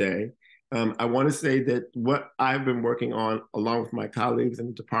brief today. I want to say that what I've been working on, along with my colleagues in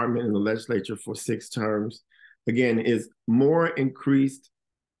the department and the legislature for 6 terms, again, is more increased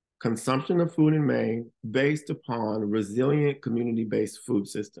consumption of food in Maine based upon resilient community-based food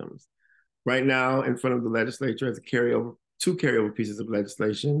systems. Right now, in front of the legislature as a carryover, 2 carryover pieces of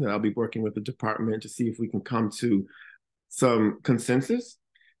legislation that I'll be working with the department to see if we can come to some consensus,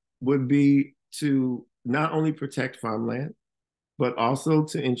 would be to not only protect farmland, but also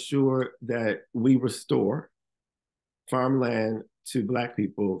to ensure that we restore farmland to Black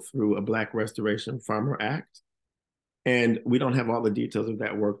people through a Black Restoration Farmer Act. And we don't have all the details of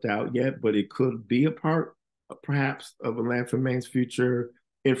that worked out yet, but it could be a part perhaps of a land for Maine's future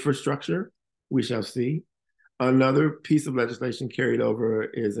infrastructure. We shall see. Another piece of legislation carried over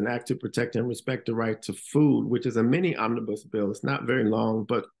is an act to protect and respect the right to food, which is a mini omnibus bill. It's not very long,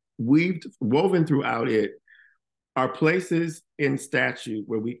 but woven throughout it are places in statute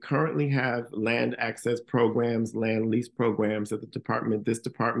where we currently have land access programs, land lease programs at the department, this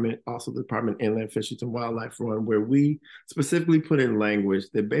department, also the Department of Inland Fisheries and Wildlife run, where we specifically put in language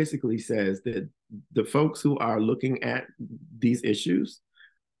that basically says that the folks who are looking at these issues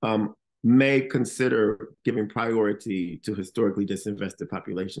may consider giving priority to historically disinvested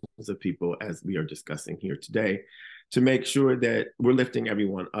populations of people, as we are discussing here today, to make sure that we're lifting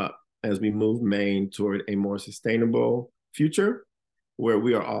everyone up as we move Maine toward a more sustainable future where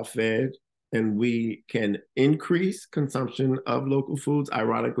we are all fed and we can increase consumption of local foods.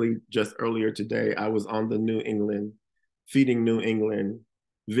 Ironically, just earlier today, I was on the New England, Feeding New England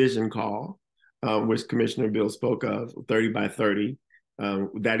vision call, which Commissioner Beal spoke of, 30 by 30.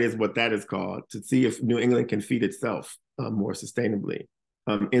 That is what that is called, to see if New England can feed itself more sustainably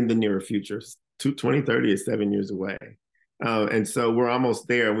in the nearer future. 2030 is 7 years away. And so we're almost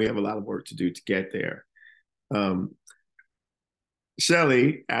there, and we have a lot of work to do to get there.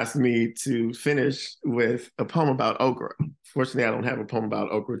 Shelley asked me to finish with a poem about okra. Fortunately, I don't have a poem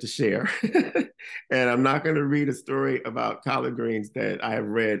about okra to share. And I'm not going to read a story about collard greens that I have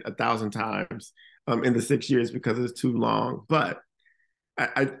read 1,000 times in the 6 years because it's too long. But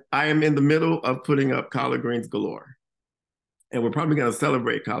I am in the middle of putting up collard greens galore. And we're probably going to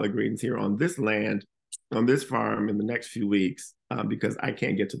celebrate collard greens here on this land, on this farm in the next few weeks, because I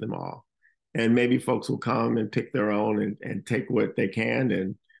can't get to them all. And maybe folks will come and pick their own and take what they can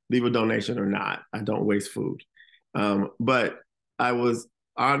and leave a donation or not. I don't waste food. But I was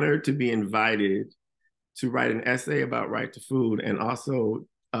honored to be invited to write an essay about right to food and also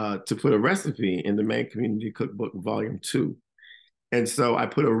to put a recipe in the Maine Community Cookbook Volume 2. And so I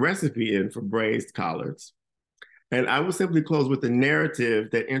put a recipe in for braised collards. And I will simply close with a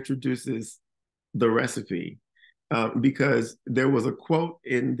narrative that introduces the recipe, because there was a quote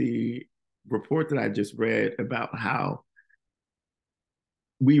in the report that I just read about how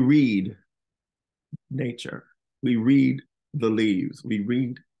we read nature, we read the leaves, we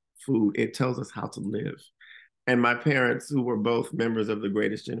read food. It tells us how to live. And my parents, who were both members of the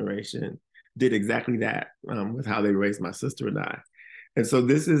greatest generation, did exactly that with how they raised my sister and I. And so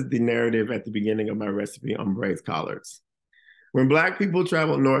this is the narrative at the beginning of my recipe on braised collards. When Black people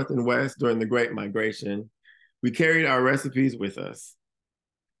traveled north and west during the Great Migration, we carried our recipes with us.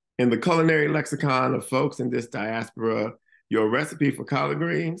 In the culinary lexicon of folks in this diaspora, your recipe for collard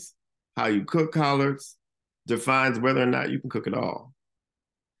greens, how you cook collards, defines whether or not you can cook at all.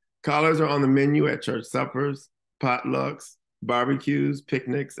 Collards are on the menu at church suppers, potlucks, barbecues,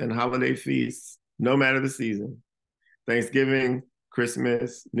 picnics, and holiday feasts, no matter the season. Thanksgiving,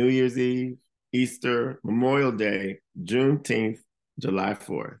 Christmas, New Year's Eve, Easter, Memorial Day, Juneteenth, July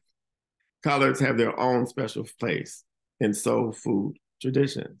 4th. Collards have their own special place in soul food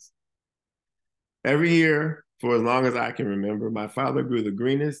traditions. Every year, for as long as I can remember, my father grew the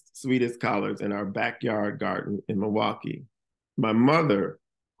greenest, sweetest collards in our backyard garden in Milwaukee. My mother,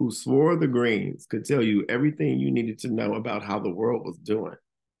 who swore the greens could tell you everything you needed to know about how the world was doing,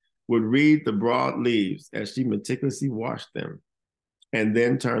 would read the broad leaves as she meticulously washed them and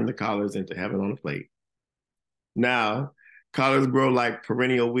then turn the collards into heaven on a plate. Now, collards grow like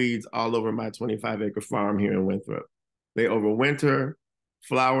perennial weeds all over my 25-acre farm here in Winthrop. They overwinter,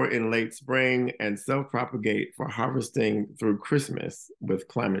 flower in late spring, and self-propagate for harvesting through Christmas with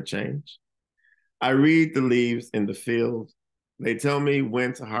climate change. I read the leaves in the field. They tell me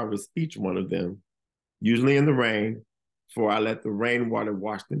when to harvest each one of them, usually in the rain, for I let the rainwater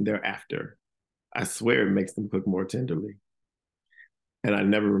wash them thereafter. I swear it makes them cook more tenderly. And I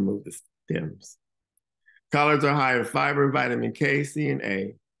never remove the stems. Collards are high in fiber, vitamin K, C, and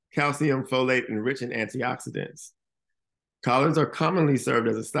A, calcium, folate, and rich in antioxidants. Collards are commonly served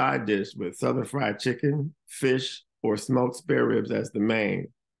as a side dish with southern fried chicken, fish, or smoked spare ribs as the main.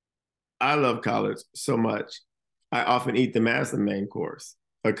 I love collards so much, I often eat them as the main course,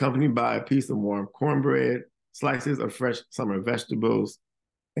 accompanied by a piece of warm cornbread, slices of fresh summer vegetables,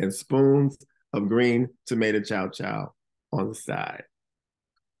 and spoons of green tomato chow chow on the side.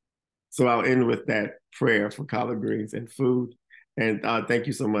 So I'll end with that prayer for collard greens and food. And thank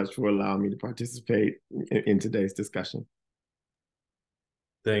you so much for allowing me to participate in today's discussion.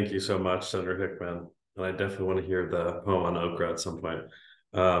 Thank you so much, Senator Hickman. And I definitely want to hear the poem on okra at some point.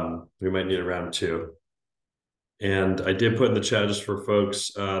 We might need a round 2. And I did put in the chat just for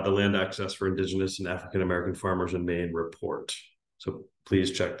folks, the Land Access for Indigenous and African American Farmers in Maine report. So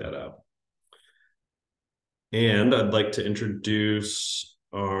please check that out. And I'd like to introduce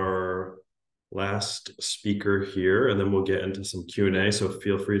our last speaker here, and then we'll get into some Q&A. So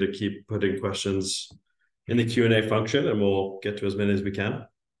feel free to keep putting questions in the Q&A function, and we'll get to as many as we can.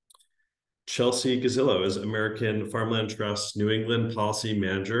 Chelsea Gazillo is American Farmland Trust New England Policy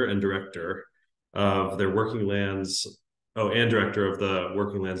Manager and Director of their Working Lands, and Director of the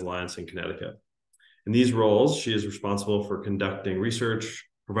Working Lands Alliance in Connecticut. In these roles, she is responsible for conducting research,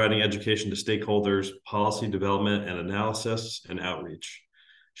 providing education to stakeholders, policy development and analysis, and outreach.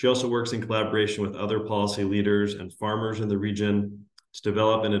 She also works in collaboration with other policy leaders and farmers in the region to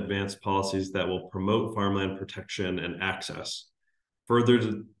develop and advance policies that will promote farmland protection and access,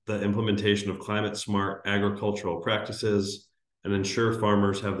 further the implementation of climate-smart agricultural practices, and ensure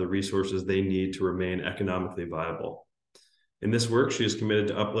farmers have the resources they need to remain economically viable. In this work, she is committed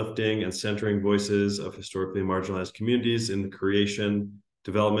to uplifting and centering voices of historically marginalized communities in the creation,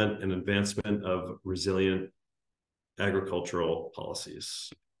 development, and advancement of resilient agricultural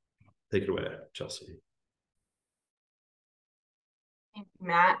policies. Take it away, Chelsea. Thank you,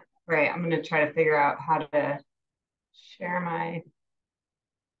 Matt. Right, I'm going to try to figure out how to share my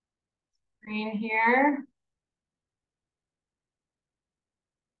screen here.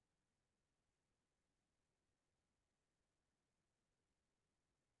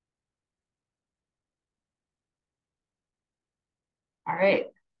 All right.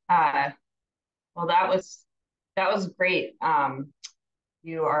 Well, that was great.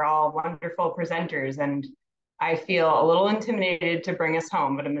 You are all wonderful presenters, and I feel a little intimidated to bring us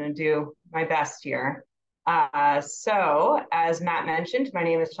home, but I'm going to do my best here. So, as Matt mentioned, my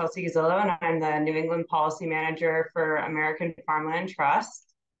name is Chelsea Gazillo, and I'm the New England Policy Manager for American Farmland Trust.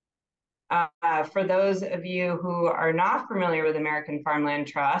 For those of you who are not familiar with American Farmland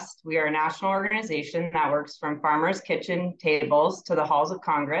Trust, we are a national organization that works from farmers' kitchen tables to the halls of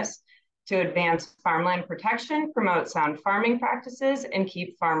Congress to advance farmland protection, promote sound farming practices, and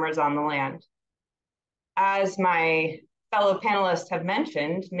keep farmers on the land. As my fellow panelists have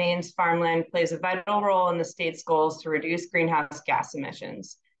mentioned, Maine's farmland plays a vital role in the state's goals to reduce greenhouse gas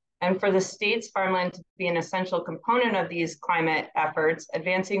emissions. And for the state's farmland to be an essential component of these climate efforts,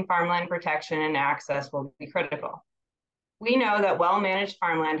 advancing farmland protection and access will be critical. We know that well-managed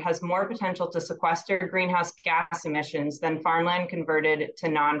farmland has more potential to sequester greenhouse gas emissions than farmland converted to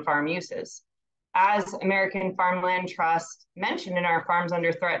non-farm uses. As American Farmland Trust mentioned in our Farms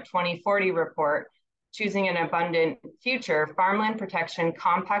Under Threat 2040 report, choosing an abundant future, farmland protection,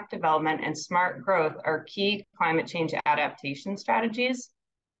 compact development, and smart growth are key climate change adaptation strategies.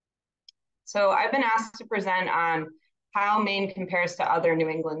 So I've been asked to present on how Maine compares to other New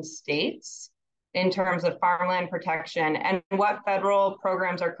England states in terms of farmland protection and what federal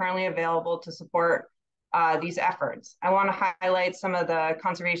programs are currently available to support these efforts. I want to highlight some of the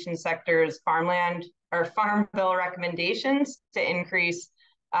conservation sector's farmland or Farm Bill recommendations to increase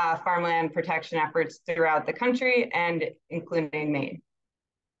farmland protection efforts throughout the country and including Maine.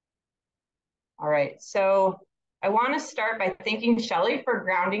 All right, so I want to start by thanking Shelley for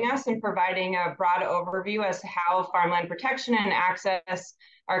grounding us and providing a broad overview as to how farmland protection and access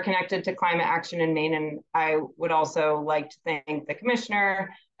are connected to climate action in Maine. And I would also like to thank the Commissioner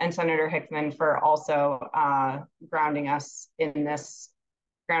and Senator Hickman for also grounding us for this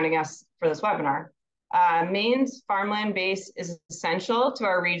webinar. Maine's farmland base is essential to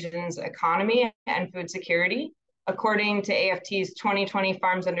our region's economy and food security. According to AFT's 2020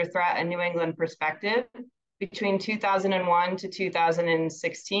 Farms Under Threat, a New England Perspective, between 2001 to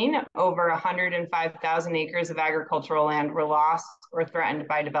 2016, over 105,000 acres of agricultural land were lost or threatened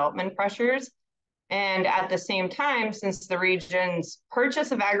by development pressures. And at the same time, since the region's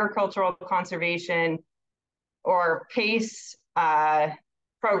purchase of agricultural conservation or PACE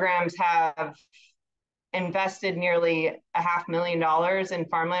programs have invested nearly $500,000 in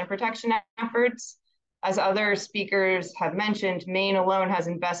farmland protection efforts. As other speakers have mentioned, Maine alone has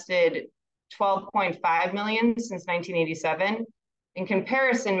invested $12.5 million since 1987. In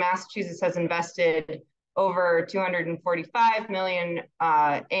comparison, Massachusetts has invested over $245 million,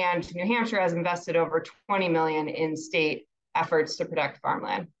 and New Hampshire has invested over $20 million in state efforts to protect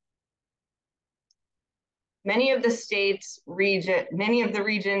farmland. Many of the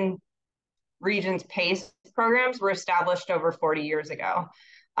region's PACE programs were established over 40 years ago.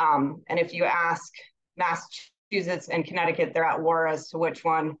 And if you ask Massachusetts and Connecticut, they're at war as to which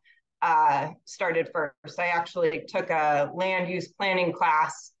one started first. I actually took a land use planning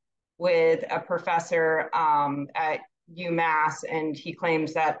class with a professor at UMass, and he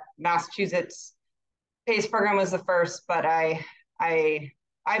claims that Massachusetts PACE program was the first, but I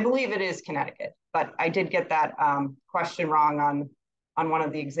believe it is Connecticut. But I did get that question wrong on one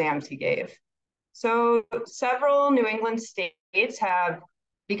of the exams he gave. So several New England states have,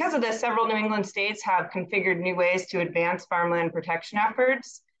 because of this, several New England states have configured new ways to advance farmland protection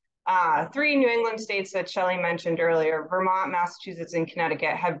efforts. 3 New England states that Shelley mentioned earlier, Vermont, Massachusetts, and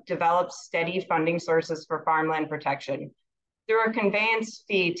Connecticut, have developed steady funding sources for farmland protection through a conveyance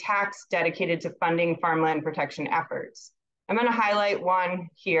fee tax dedicated to funding farmland protection efforts. I'm going to highlight one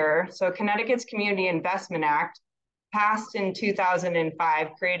here. So Connecticut's Community Investment Act, passed in 2005,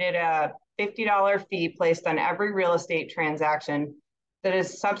 created a $50 fee placed on every real estate transaction that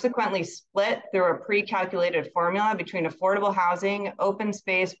is subsequently split through a pre-calculated formula between affordable housing, open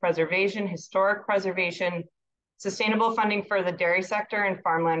space preservation, historic preservation, sustainable funding for the dairy sector, and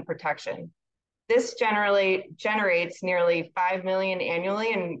farmland protection. This generally generates nearly $5 million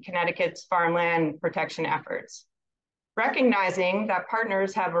annually in Connecticut's farmland protection efforts. Recognizing that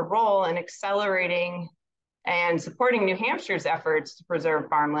partners have a role in accelerating and supporting New Hampshire's efforts to preserve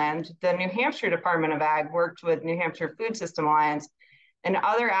farmland, the New Hampshire Department of Ag worked with New Hampshire Food System Alliance and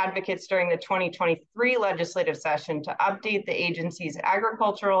other advocates during the 2023 legislative session to update the agency's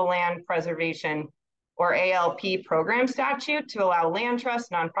Agricultural Land Preservation, or ALP, program statute to allow land trusts,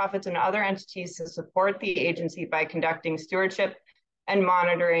 nonprofits, and other entities to support the agency by conducting stewardship and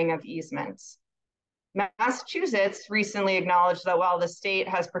monitoring of easements. Massachusetts recently acknowledged that while the state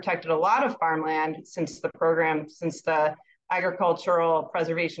has protected a lot of farmland since the Agricultural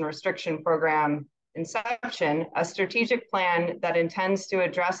Preservation Restriction Program inception, a strategic plan that intends to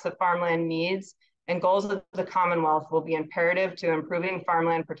address the farmland needs and goals of the Commonwealth will be imperative to improving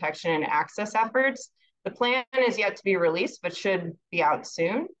farmland protection and access efforts. The plan is yet to be released, but should be out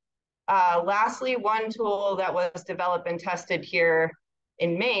soon. Lastly, one tool that was developed and tested here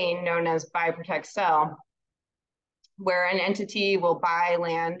in Maine, known as Buy, Protect, Sell, where an entity will buy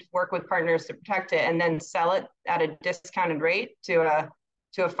land, work with partners to protect it, and then sell it at a discounted rate to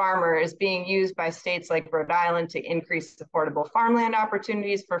a farmer, is being used by states like Rhode Island to increase affordable farmland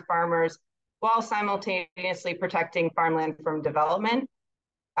opportunities for farmers while simultaneously protecting farmland from development.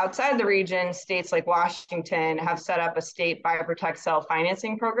 Outside the region, states like Washington have set up a state Buy, Protect, Sell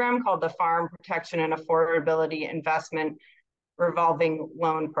financing program called the Farm Protection and Affordability Investment Revolving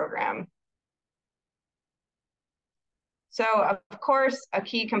Loan Program. So, of course, a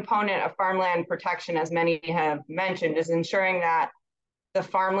key component of farmland protection, as many have mentioned, is ensuring that the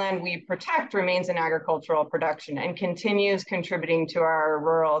farmland we protect remains in agricultural production and continues contributing to our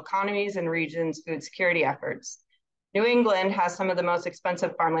rural economies and regions' food security efforts. New England has some of the most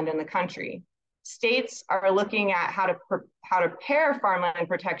expensive farmland in the country. States are looking at how to pair farmland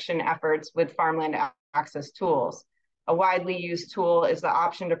protection efforts with farmland access tools. A widely used tool is the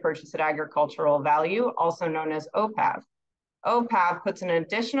option to purchase at agricultural value, also known as OPAV. OPAV puts an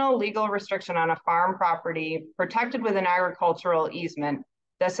additional legal restriction on a farm property protected with an agricultural easement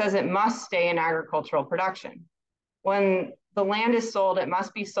that says it must stay in agricultural production. When the land is sold, it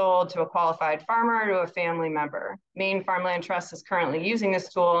must be sold to a qualified farmer or to a family member. Maine Farmland Trust is currently using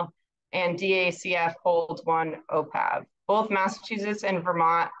this tool, and DACF holds one OPAV. Both Massachusetts and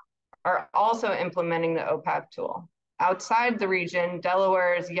Vermont are also implementing the OPAV tool. Outside the region,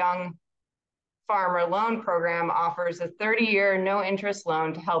 Delaware's Young Farmer Loan Program offers a 30-year no-interest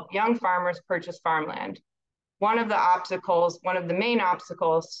loan to help young farmers purchase farmland. One of the main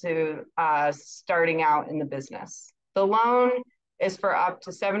obstacles to starting out in the business. The loan is for up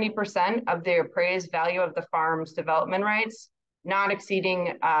to 70% of the appraised value of the farm's development rights, not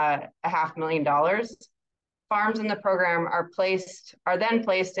exceeding $500,000. Farms in the program are then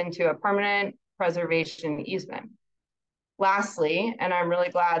placed into a permanent preservation easement. Lastly, and I'm really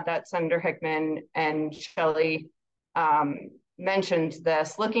glad that Senator Hickman and Shelley mentioned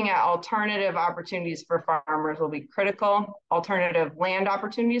this, looking at alternative opportunities for farmers will be critical. Alternative land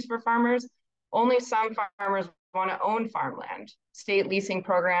opportunities for farmers. Only some farmers want to own farmland. State leasing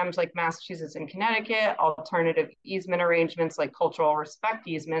programs like Massachusetts and Connecticut, alternative easement arrangements like cultural respect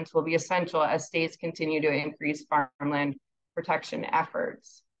easements will be essential as states continue to increase farmland protection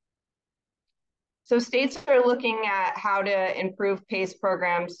efforts. So states are looking at how to improve PACE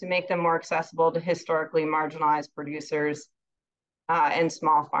programs to make them more accessible to historically marginalized producers and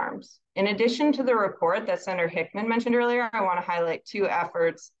small farms. In addition to the report that Senator Hickman mentioned earlier, I want to highlight 2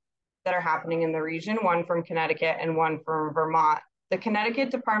 efforts that are happening in the region, one from Connecticut and one from Vermont. The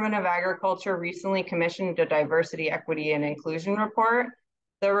Connecticut Department of Agriculture recently commissioned a diversity, equity, and inclusion report.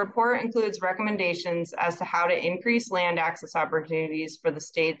 The report includes recommendations as to how to increase land access opportunities for the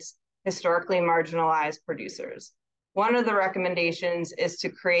state's historically marginalized producers. One of the recommendations is to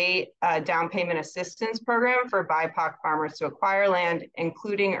create a down payment assistance program for BIPOC farmers to acquire land,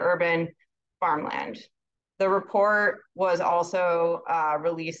 including urban farmland. The report was also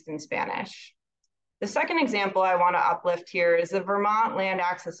released in Spanish. The second example I want to uplift here is the Vermont Land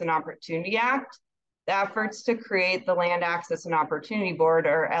Access and Opportunity Act. The efforts to create the Land Access and Opportunity Board,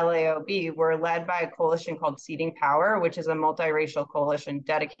 or LAOB, were led by a coalition called Seeding Power, which is a multiracial coalition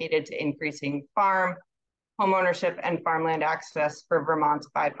dedicated to increasing farm, homeownership, and farmland access for Vermont's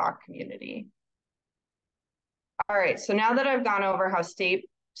BIPOC community. All right, so now that I've gone over how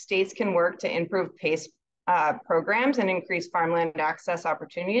states can work to improve PACE programs and increase farmland access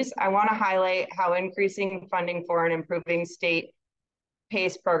opportunities, I want to highlight how increasing funding for and improving state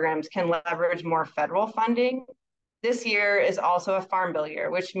PACE programs can leverage more federal funding. This year is also a Farm Bill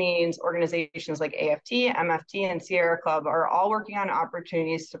year, which means organizations like AFT, MFT, and Sierra Club are all working on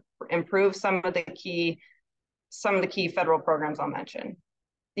opportunities to improve some of the key federal programs I'll mention.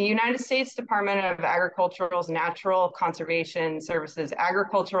 The United States Department of Agriculture's Natural Conservation Services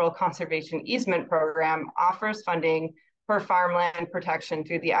Agricultural Conservation Easement Program offers funding for farmland protection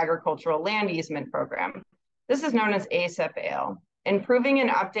through the Agricultural Land Easement Program. This is known as ASAP-AL. Improving and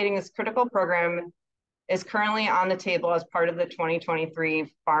updating this critical program is currently on the table as part of the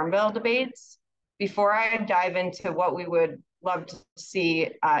 2023 Farm Bill debates. Before I dive into what we would love to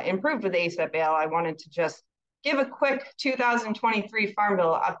see improved with ASAP-AL, I wanted to just give a quick 2023 Farm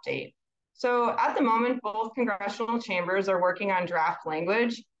Bill update. So at the moment, both congressional chambers are working on draft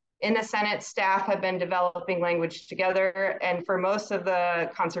language. In the Senate, staff have been developing language together, and for most of the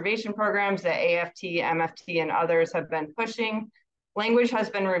conservation programs that AFT, MFT, and others have been pushing, language has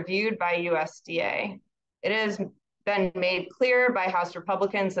been reviewed by USDA. It has been made clear by House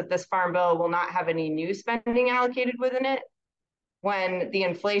Republicans that this Farm Bill will not have any new spending allocated within it. When the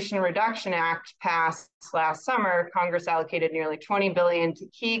Inflation Reduction Act passed last summer, Congress allocated nearly $20 billion to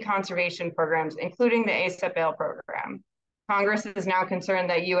key conservation programs, including the ASAP-AL program. Congress is now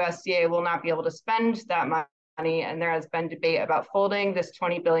concerned that USDA will not be able to spend that money, and there has been debate about folding this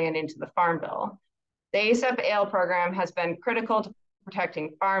 $20 billion into the Farm Bill. The ASAP-AL program has been critical to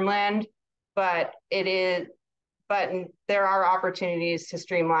protecting farmland, but there are opportunities to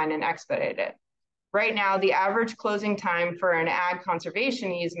streamline and expedite it. Right now, the average closing time for an ag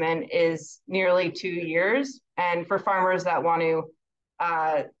conservation easement is nearly 2 years. And for farmers that want to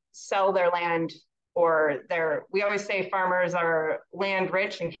sell their land, we always say farmers are land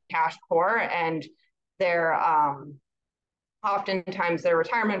rich and cash poor, and they're oftentimes their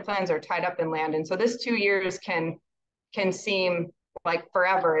retirement plans are tied up in land. And so this 2 years can seem like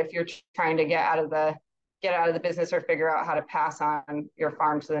forever if you're trying to get out of the business or figure out how to pass on your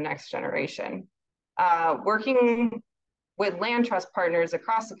farm to the next generation. Working with land trust partners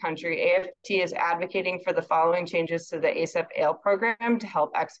across the country, AFT is advocating for the following changes to the ASAP-AL program to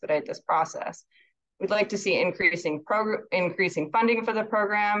help expedite this process. We'd like to see increasing funding for the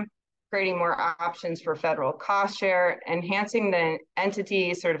program, creating more options for federal cost share, enhancing the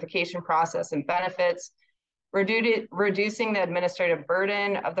entity certification process and benefits, reducing the administrative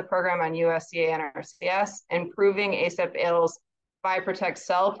burden of the program on USDA and NRCS, improving ASAP-AL's Buy, Protect,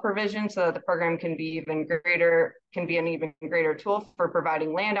 Sell provision so that the program can be an even greater tool for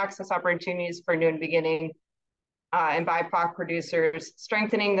providing land access opportunities for new and beginning and BIPOC producers,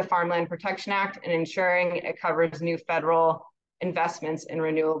 strengthening the Farmland Protection Act and ensuring it covers new federal investments in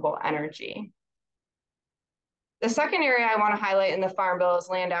renewable energy. The second area I want to highlight in the Farm Bill is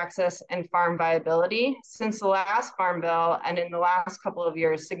land access and farm viability. Since the last Farm Bill and in the last couple of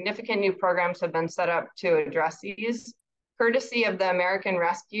years, significant new programs have been set up to address these. Courtesy of the American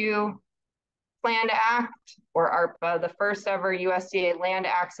Rescue Plan Act, or ARPA, the first ever USDA land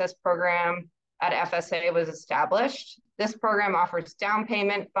access program at FSA was established. This program offers down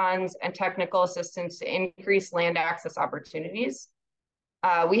payment funds and technical assistance to increase land access opportunities.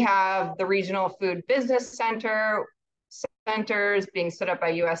 We have the Regional Food Business Centers being set up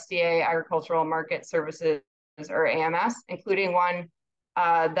by USDA Agricultural Market Services, or AMS, including one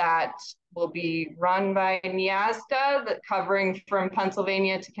that will be run by NIASDA, covering from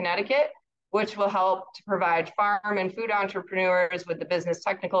Pennsylvania to Connecticut, which will help to provide farm and food entrepreneurs with the business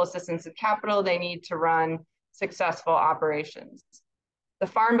technical assistance and capital they need to run successful operations. The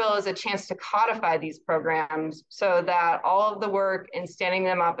Farm Bill is a chance to codify these programs so that all of the work in standing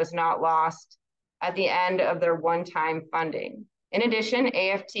them up is not lost at the end of their one-time funding. In addition,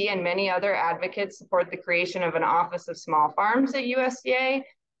 AFT and many other advocates support the creation of an Office of Small Farms at USDA.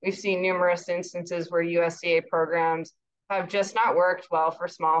 We've seen numerous instances where USDA programs have just not worked well for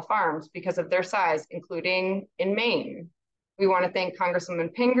small farms because of their size, including in Maine. We want to thank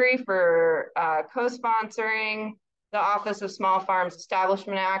Congresswoman Pingree for co-sponsoring the Office of Small Farms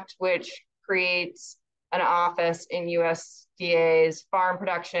Establishment Act, which creates an office in USDA's Farm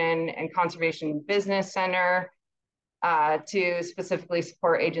Production and Conservation Business Center. to specifically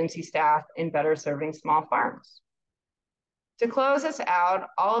support agency staff in better serving small farms. To close us out,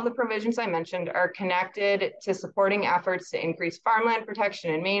 all of the provisions I mentioned are connected to supporting efforts to increase farmland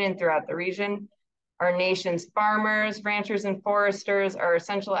protection in Maine and throughout the region. Our nation's farmers, ranchers, and foresters are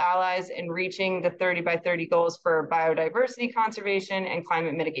essential allies in reaching the 30 by 30 goals for biodiversity conservation and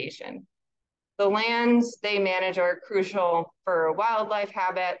climate mitigation. The lands they manage are crucial for wildlife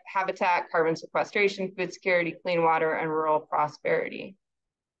habitat, carbon sequestration, food security, clean water, and rural prosperity.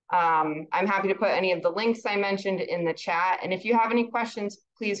 I'm happy to put any of the links I mentioned in the chat. And if you have any questions,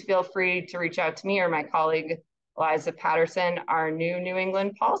 please feel free to reach out to me or my colleague, Eliza Patterson, our new New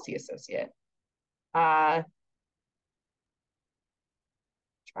England policy associate. Well,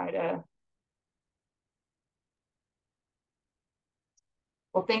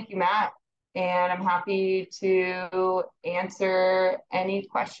 thank you, Matt. And I'm happy to answer any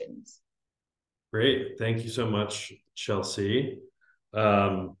questions. Great. Thank you so much, Chelsea.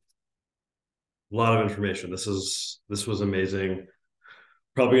 A lot of information. This was amazing.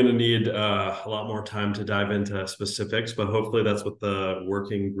 Probably going to need a lot more time to dive into specifics, but hopefully that's what the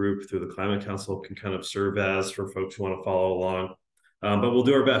working group through the Climate Council can kind of serve as for folks who want to follow along. But we'll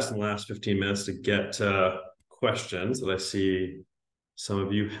do our best in the last 15 minutes to get to questions that I see some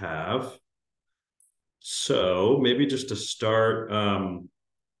of you have. So maybe just to start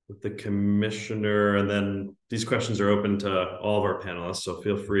with the commissioner, and then these questions are open to all of our panelists, so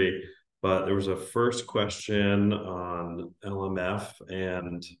feel free. But there was a first question on LMF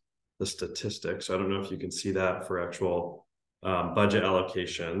and the statistics. So I don't know if you can see that for actual budget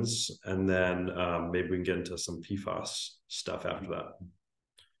allocations, and then maybe we can get into some PFAS stuff after that.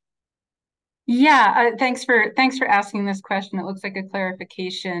 Yeah, thanks for asking this question. It looks like a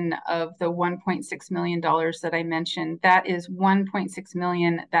clarification of the $1.6 million that I mentioned. That is $1.6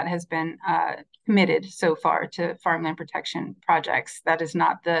 million that has been committed so far to farmland protection projects. That is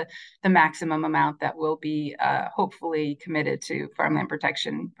not the maximum amount that will be hopefully committed to farmland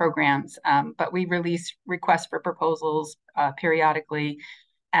protection programs. But we release requests for proposals periodically,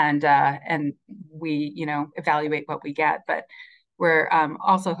 and we evaluate what we get. But we're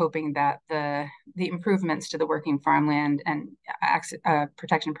also hoping that the improvements to the working farmland and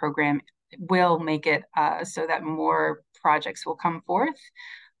protection program will make it so that more projects will come forth.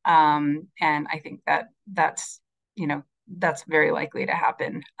 And I think that's very likely to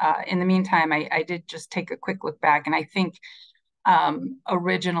happen. In the meantime, I did just take a quick look back, and I think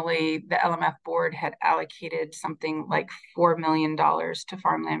originally the LMF board had allocated something like $4 million to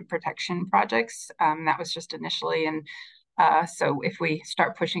farmland protection projects. That was just initially, and so if we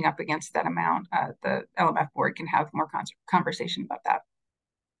start pushing up against that amount, the LMF board can have more conversation about that.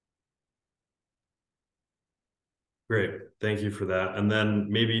 Great, thank you for that. And then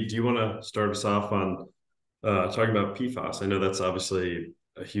maybe, do you want to start us off on talking about PFAS? I know that's obviously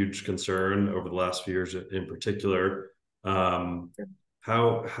a huge concern over the last few years in particular. How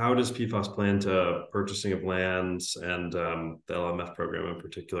does PFAS plan to purchasing of lands and the LMF program in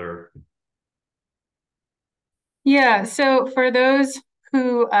particular? Yeah, so for those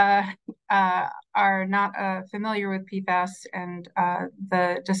who are not familiar with PFAS and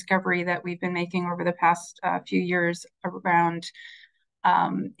the discovery that we've been making over the past few years around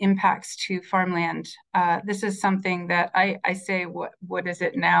impacts to farmland, this is something that I say, what is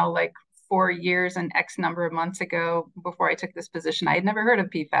it now, like 4 years and X number of months ago, before I took this position, I had never heard of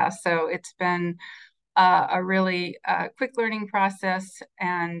PFAS. So it's been a really quick learning process,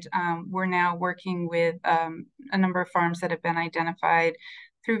 and we're now working with a number of farms that have been identified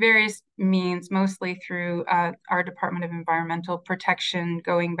through various means, mostly through our Department of Environmental Protection,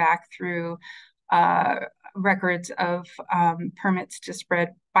 going back through records of permits to spread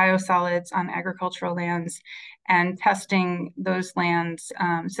biosolids on agricultural lands and testing those lands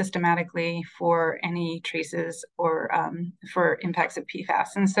systematically for any traces or for impacts of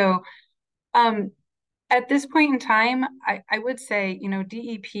PFAS. And so at this point in time, I would say,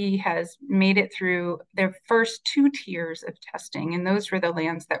 DEP has made it through their first 2 tiers of testing, and those were the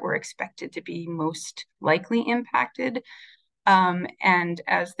lands that were expected to be most likely impacted. And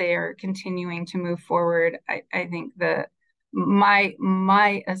as they are continuing to move forward, I think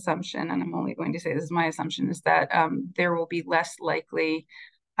my assumption, and I'm only going to say this is my assumption, is that there will be less likely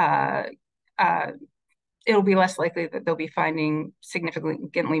it'll be less likely that they'll be finding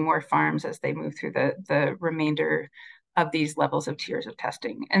significantly more farms as they move through the remainder of these levels of tiers of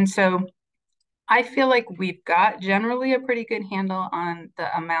testing. And so I feel like we've got generally a pretty good handle on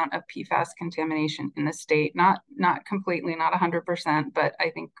the amount of PFAS contamination in the state, not completely, not 100%, but I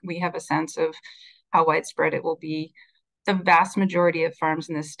think we have a sense of how widespread it will be. The vast majority of farms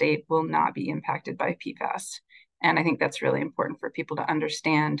in the state will not be impacted by PFAS. And I think that's really important for people to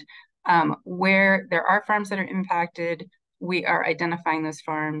understand. Where there are farms that are impacted, we are identifying those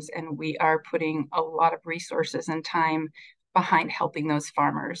farms, and we are putting a lot of resources and time behind helping those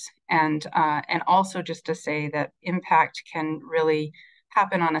farmers. And also just to say that impact can really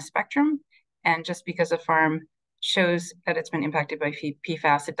happen on a spectrum. And just because a farm shows that it's been impacted by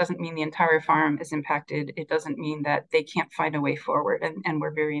PFAS, it doesn't mean the entire farm is impacted. It doesn't mean that they can't find a way forward. And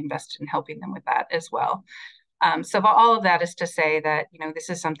we're very invested in helping them with that as well. So all of that is to say that, this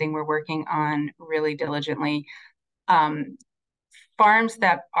is something we're working on really diligently. Farms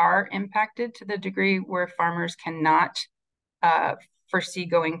that are impacted to the degree where farmers cannot foresee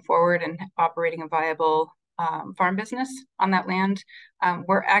going forward and operating a viable farm business on that land.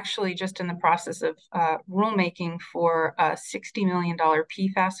 We're actually just in the process of rulemaking for a $60 million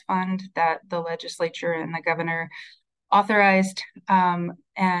PFAS fund that the legislature and the governor authorized.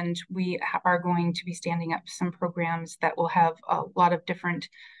 And we are going to be standing up some programs that will have a lot of different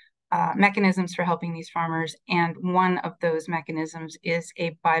mechanisms for helping these farmers. And one of those mechanisms is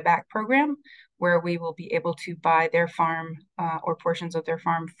a buyback program where we will be able to buy their farm or portions of their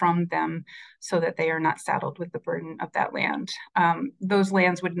farm from them so that they are not saddled with the burden of that land. Those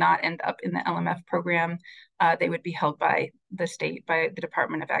lands would not end up in the LMF program. They would be held by the state, by the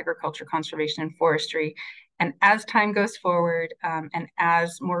Department of Agriculture, Conservation, and Forestry. And as time goes forward and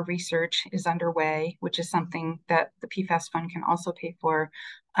as more research is underway, which is something that the PFAS fund can also pay for,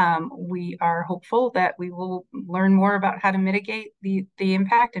 we are hopeful that we will learn more about how to mitigate the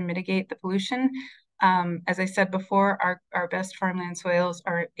impact and mitigate the pollution. As I said before, our best farmland soils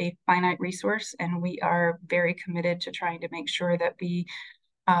are a finite resource, and we are very committed to trying to make sure that we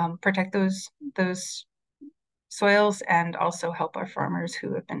protect those soils and also help our farmers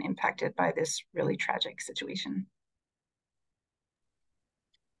who have been impacted by this really tragic situation.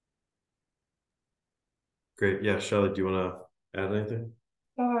 Great. Yeah, Shelley, do you want to add anything?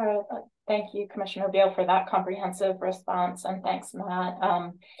 Sure. Thank you, Commissioner Beal, for that comprehensive response, and thanks, Matt.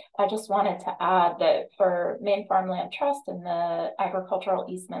 I just wanted to add that for Maine Farmland Trust and the agricultural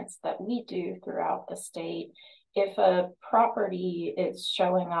easements that we do throughout the state, if a property is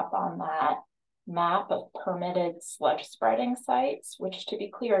showing up on that map of permitted sludge spreading sites, which, to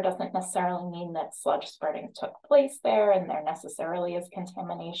be clear, doesn't necessarily mean that sludge spreading took place there and there necessarily is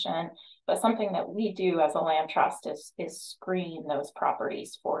contamination, but something that we do as a land trust is screen those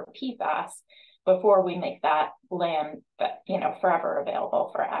properties for PFAS before we make that land forever available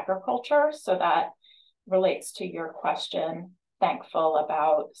for agriculture. So that relates to your question, thankful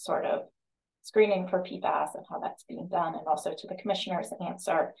about sort of screening for PFAS and how that's being done, and also to the commissioner's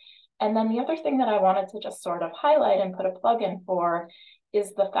answer. And then the other thing that I wanted to just sort of highlight and put a plug in for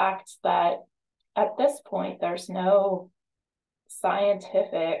is the fact that at this point, there's no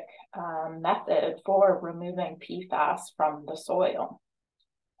scientific method for removing PFAS from the soil.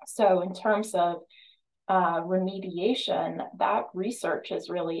 So in terms of remediation, that research is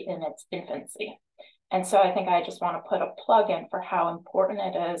really in its infancy. And so I think I just want to put a plug in for how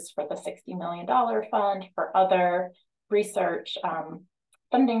important it is for the $60 million fund, for other research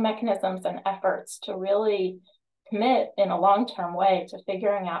funding mechanisms and efforts to really commit in a long-term way to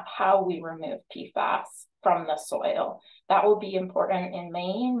figuring out how we remove PFAS from the soil. That will be important in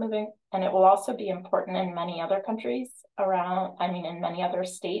Maine and it will also be important in many other countries in many other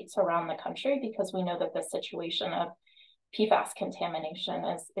states around the country, because we know that the situation of PFAS contamination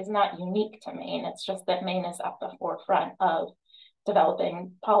is not unique to Maine. It's just that Maine is at the forefront of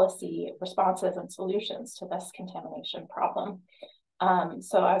developing policy responses and solutions to this contamination problem.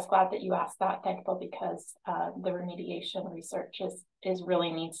 So I was glad that you asked that, thankful, because the remediation research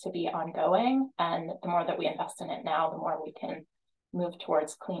really needs to be ongoing. And the more that we invest in it now, the more we can move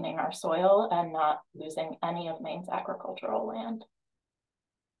towards cleaning our soil and not losing any of Maine's agricultural land.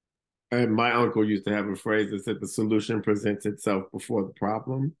 And my uncle used to have a phrase that said the solution presents itself before the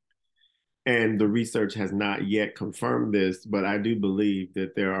problem. And the research has not yet confirmed this, but I do believe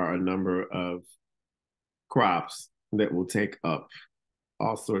that there are a number of crops that will take up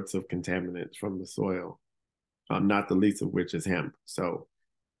all sorts of contaminants from the soil, not the least of which is hemp. So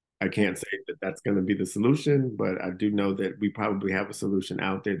I can't say that that's going to be the solution, but I do know that we probably have a solution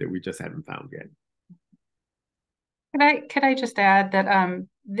out there that we just haven't found yet. Could I just add that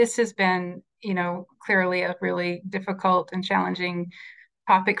this has been, clearly a really difficult and challenging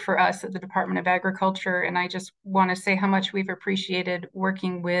topic for us at the Department of Agriculture. And I just want to say how much we've appreciated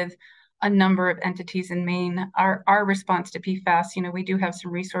working with a number of entities in Maine. Our response to PFAS, we do have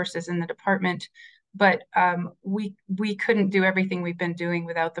some resources in the department, but we couldn't do everything we've been doing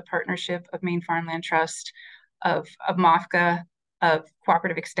without the partnership of Maine Farmland Trust, of MOFGA, of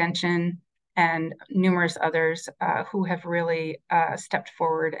Cooperative Extension, and numerous others who have really stepped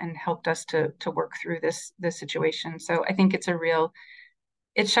forward and helped us to work through this situation. So I think it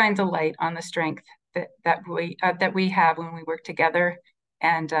shines a light on the strength that we have when we work together,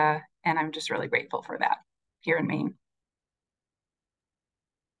 and I'm just really grateful for that here in Maine.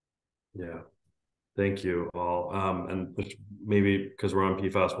 Yeah, thank you all. And maybe because we're on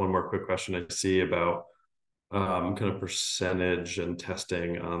PFAS, one more quick question I see about kind of percentage and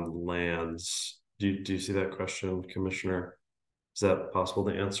testing on lands. Do you see that question, Commissioner? Is that possible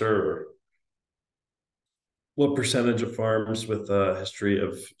to answer? Or what percentage of farms with a history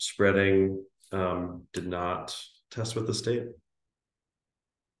of spreading did not test with the state?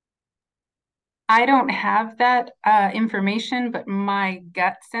 I don't have that information, but my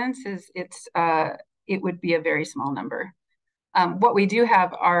gut sense is it would be a very small number. What we do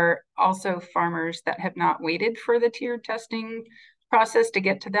have are also farmers that have not waited for the tiered testing process to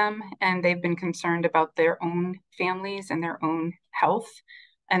get to them, and they've been concerned about their own families and their own health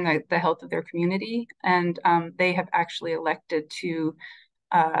and the health of their community. And they have actually elected to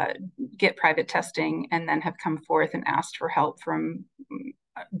get private testing and then have come forth and asked for help from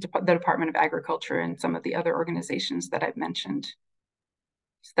the Department of Agriculture and some of the other organizations that I've mentioned.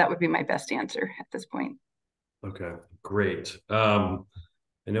 So that would be my best answer at this point. Okay, great. I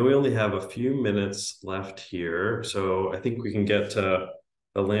know we only have a few minutes left here, so I think we can get to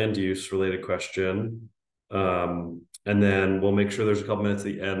a land use related question. And then we'll make sure there's a couple minutes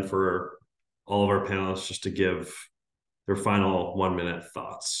at the end for all of our panelists just to give their final 1 minute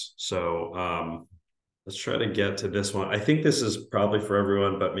thoughts. So let's try to get to this one. I think this is probably for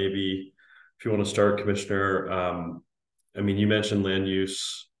everyone, but maybe if you want to start, Commissioner, I mean, you mentioned land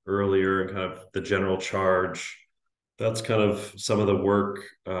use earlier and kind of the general charge. That's kind of some of the work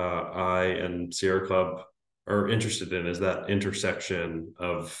I and Sierra Club are interested in, is that intersection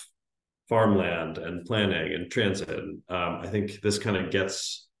of farmland and planning and transit. I think this kind of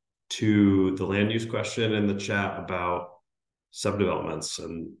gets to the land use question in the chat about subdevelopments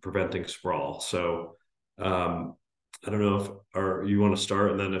and preventing sprawl. So I don't know if you want to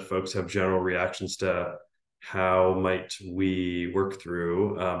start, and then if folks have general reactions to how might we work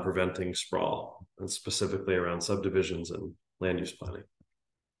through preventing sprawl, and specifically around subdivisions and land use planning.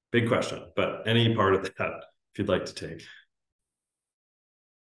 Big question, but any part of that if you'd like to take.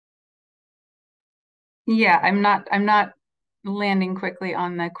 Yeah, I'm not landing quickly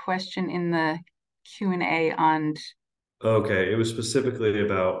on the question in the Q&A on. Okay, it was specifically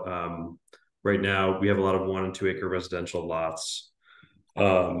about right now we have a lot of 1 and 2 acre residential lots,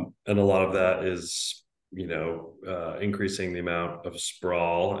 and a lot of that is increasing the amount of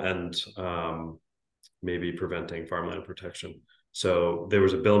sprawl and maybe preventing farmland protection. So there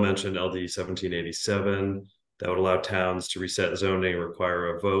was a bill mentioned, LD 1787, that would allow towns to reset zoning and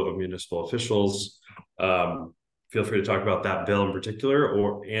require a vote of municipal officials. Feel free to talk about that bill in particular,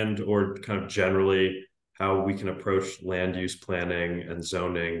 or kind of generally how we can approach land use planning and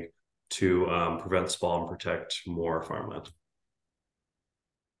zoning to prevent sprawl and protect more farmland.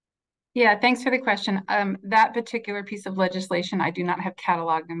 Yeah, thanks for the question. That particular piece of legislation, I do not have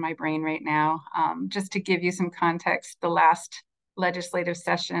cataloged in my brain right now. Just to give you some context, the last legislative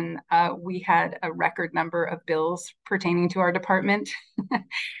session, we had a record number of bills pertaining to our department.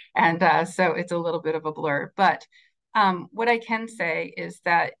 And so it's a little bit of a blur. But what I can say is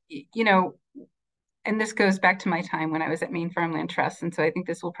that, and this goes back to my time when I was at Maine Farmland Trust. And so I think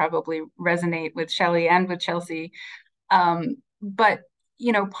this will probably resonate with Shelley and with Chelsea. But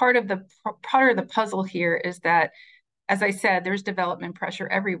part of the puzzle here is that, as I said, there's development pressure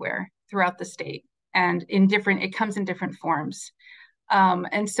everywhere throughout the state, and it comes in different forms.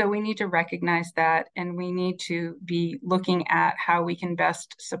 And so we need to recognize that, and we need to be looking at how we can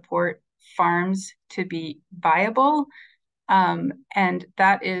best support farms to be viable. And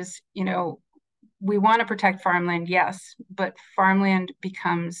that is, we want to protect farmland, yes, but farmland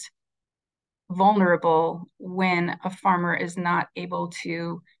becomes vulnerable when a farmer is not able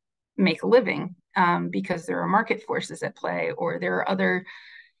to make a living because there are market forces at play, or there are other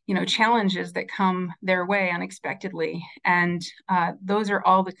challenges that come their way unexpectedly. And those are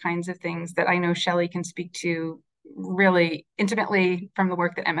all the kinds of things that I know Shelley can speak to really intimately from the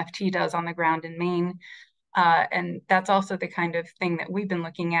work that MFT does on the ground in Maine. And that's also the kind of thing that we've been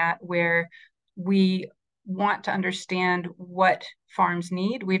looking at, where we want to understand what farms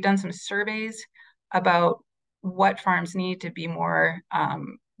need. We've done some surveys about what farms need to be more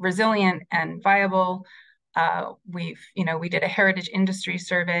resilient and viable. We did a heritage industry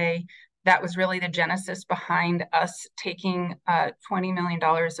survey. That was really the genesis behind us taking $20 million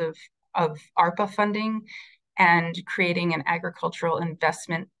of ARPA funding and creating an agricultural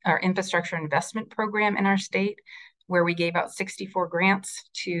investment or infrastructure investment program in our state, where we gave out 64 grants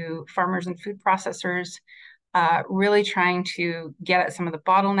to farmers and food processors, really trying to get at some of the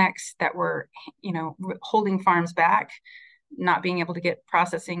bottlenecks that were, holding farms back, not being able to get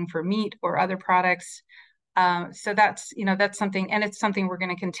processing for meat or other products. So that's something, and it's something we're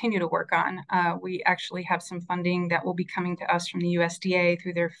going to continue to work on. We actually have some funding that will be coming to us from the USDA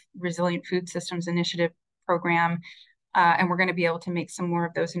through their Resilient Food Systems Initiative program. And we're going to be able to make some more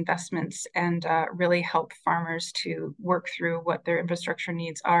of those investments and really help farmers to work through what their infrastructure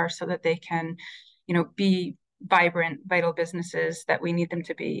needs are so that they can, be vibrant, vital businesses that we need them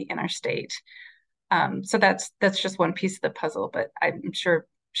to be in our state. So that's just one piece of the puzzle, but I'm sure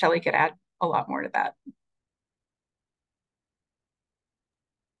Shelley could add a lot more to that.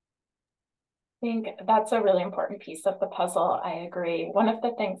 I think that's a really important piece of the puzzle. I agree. One of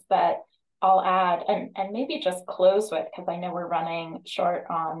the things that I'll add, and maybe just close with, because I know we're running short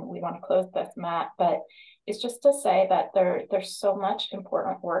on, we want to close this, Matt, but it's just to say that there's so much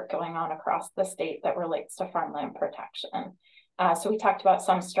important work going on across the state that relates to farmland protection. So we talked about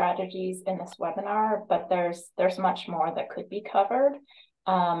some strategies in this webinar, but there's much more that could be covered.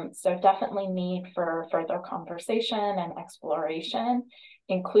 So definitely need for further conversation and exploration,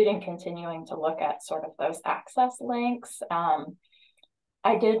 including continuing to look at sort of those access links.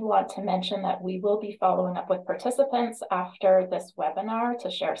 I did want to mention that we will be following up with participants after this webinar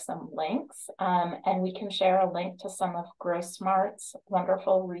to share some links, and we can share a link to some of GrowSmart's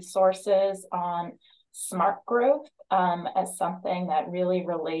wonderful resources on smart growth as something that really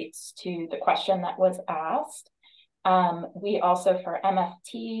relates to the question that was asked. We also, for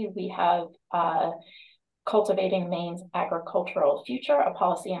MFT, we have Cultivating Maine's Agricultural Future, a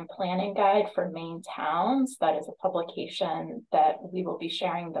policy and planning guide for Maine towns. That is a publication that we will be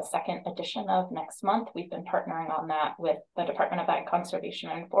sharing the second edition of next month. We've been partnering on that with the Department of Ag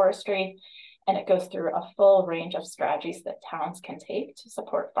Conservation and Forestry, and it goes through a full range of strategies that towns can take to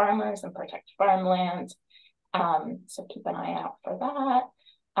support farmers and protect farmland. So keep an eye out for that.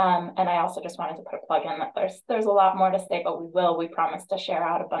 And I also just wanted to put a plug in that there's a lot more to say, but we promise to share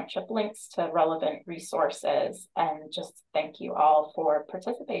out a bunch of links to relevant resources, and just thank you all for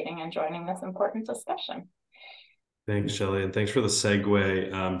participating and joining this important discussion. Thanks, Shelley, and thanks for the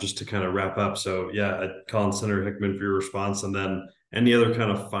segue. Just to kind of wrap up. So yeah, Collins Senator Hickman for your response, and then any other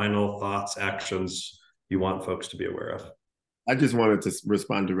kind of final thoughts, actions you want folks to be aware of. I just wanted to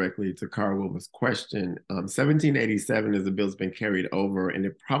respond directly to Carl Wilber's question. 1787 is a bill that's been carried over, and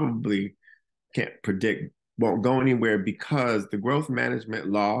it probably won't go anywhere because the growth management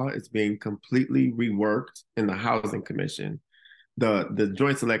law is being completely reworked in the Housing Commission. The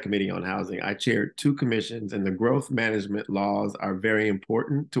Joint Select Committee on Housing, I chaired 2 commissions, and the growth management laws are very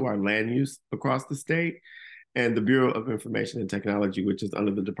important to our land use across the state. And the Bureau of Information and Technology, which is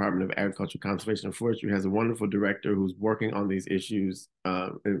under the Department of Agriculture, Conservation, and Forestry, has a wonderful director who's working on these issues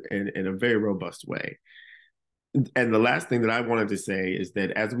in a very robust way. And the last thing that I wanted to say is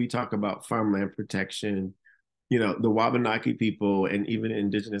that as we talk about farmland protection, the Wabanaki people and even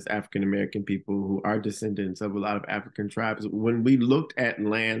indigenous African-American people who are descendants of a lot of African tribes, when we looked at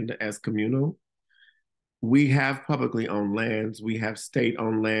land as communal, we have publicly owned lands, we have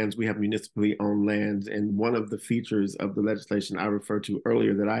state-owned lands, we have municipally owned lands. And one of the features of the legislation I referred to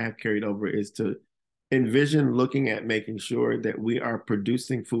earlier that I have carried over is to envision looking at making sure that we are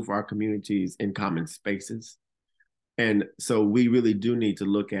producing food for our communities in common spaces. And so we really do need to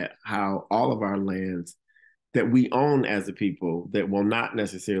look at how all of our lands that we own as a people that will not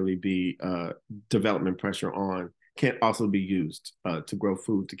necessarily be development pressure on can also be used to grow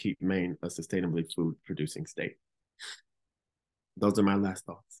food to keep Maine a sustainably food producing state. Those are my last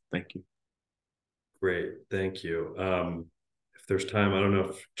thoughts. Thank you. Great, thank you. If there's time, I don't know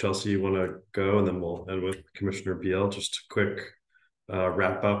if Chelsea, you want to go, and then we'll end with Commissioner Beal. Just a quick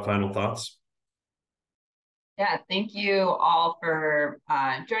wrap up, final thoughts. Yeah, thank you all for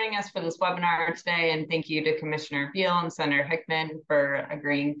joining us for this webinar today, and thank you to Commissioner Beal and Senator Hickman for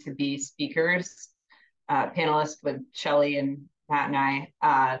agreeing to be speakers. Panelist with Shelley and Matt and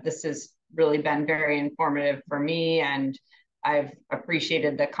I. This has really been very informative for me, and I've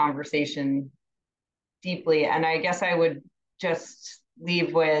appreciated the conversation deeply. And I guess I would just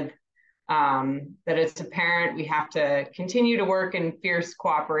leave with that it's apparent we have to continue to work in fierce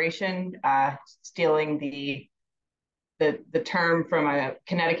cooperation, stealing the term from a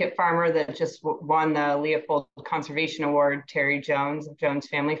Connecticut farmer that just won the Leopold Conservation Award, Terry Jones of Jones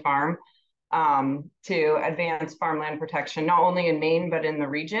Family Farm. To advance farmland protection, not only in Maine, but in the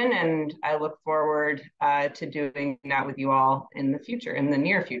region. And I look forward to doing that with you all in the future, in the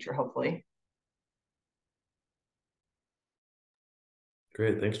near future, hopefully.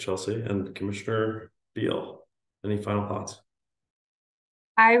 Great. Thanks, Chelsea. And Commissioner Beal, any final thoughts?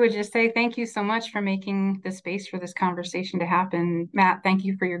 I would just say thank you so much for making the space for this conversation to happen. Matt, thank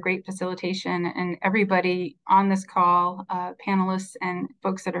you for your great facilitation, and everybody on this call, panelists and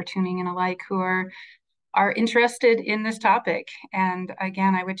folks that are tuning in alike who are interested in this topic. And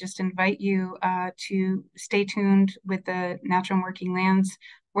again, I would just invite you to stay tuned with the Natural and Working Lands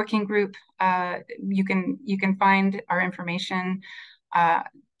Working Group. You can find our information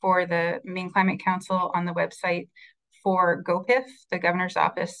for the Maine Climate Council on the website for GOPIF, the Governor's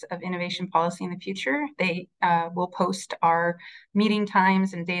Office of Innovation Policy in the Future. They will post our meeting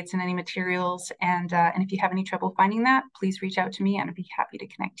times and dates and any materials. And if you have any trouble finding that, please reach out to me and I'd be happy to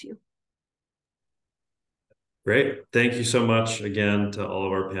connect you. Great. Thank you so much again to all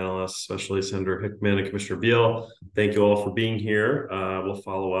of our panelists, especially Senator Hickman and Commissioner Beal. Thank you all for being here. We'll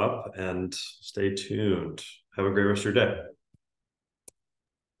follow up and stay tuned. Have a great rest of your day.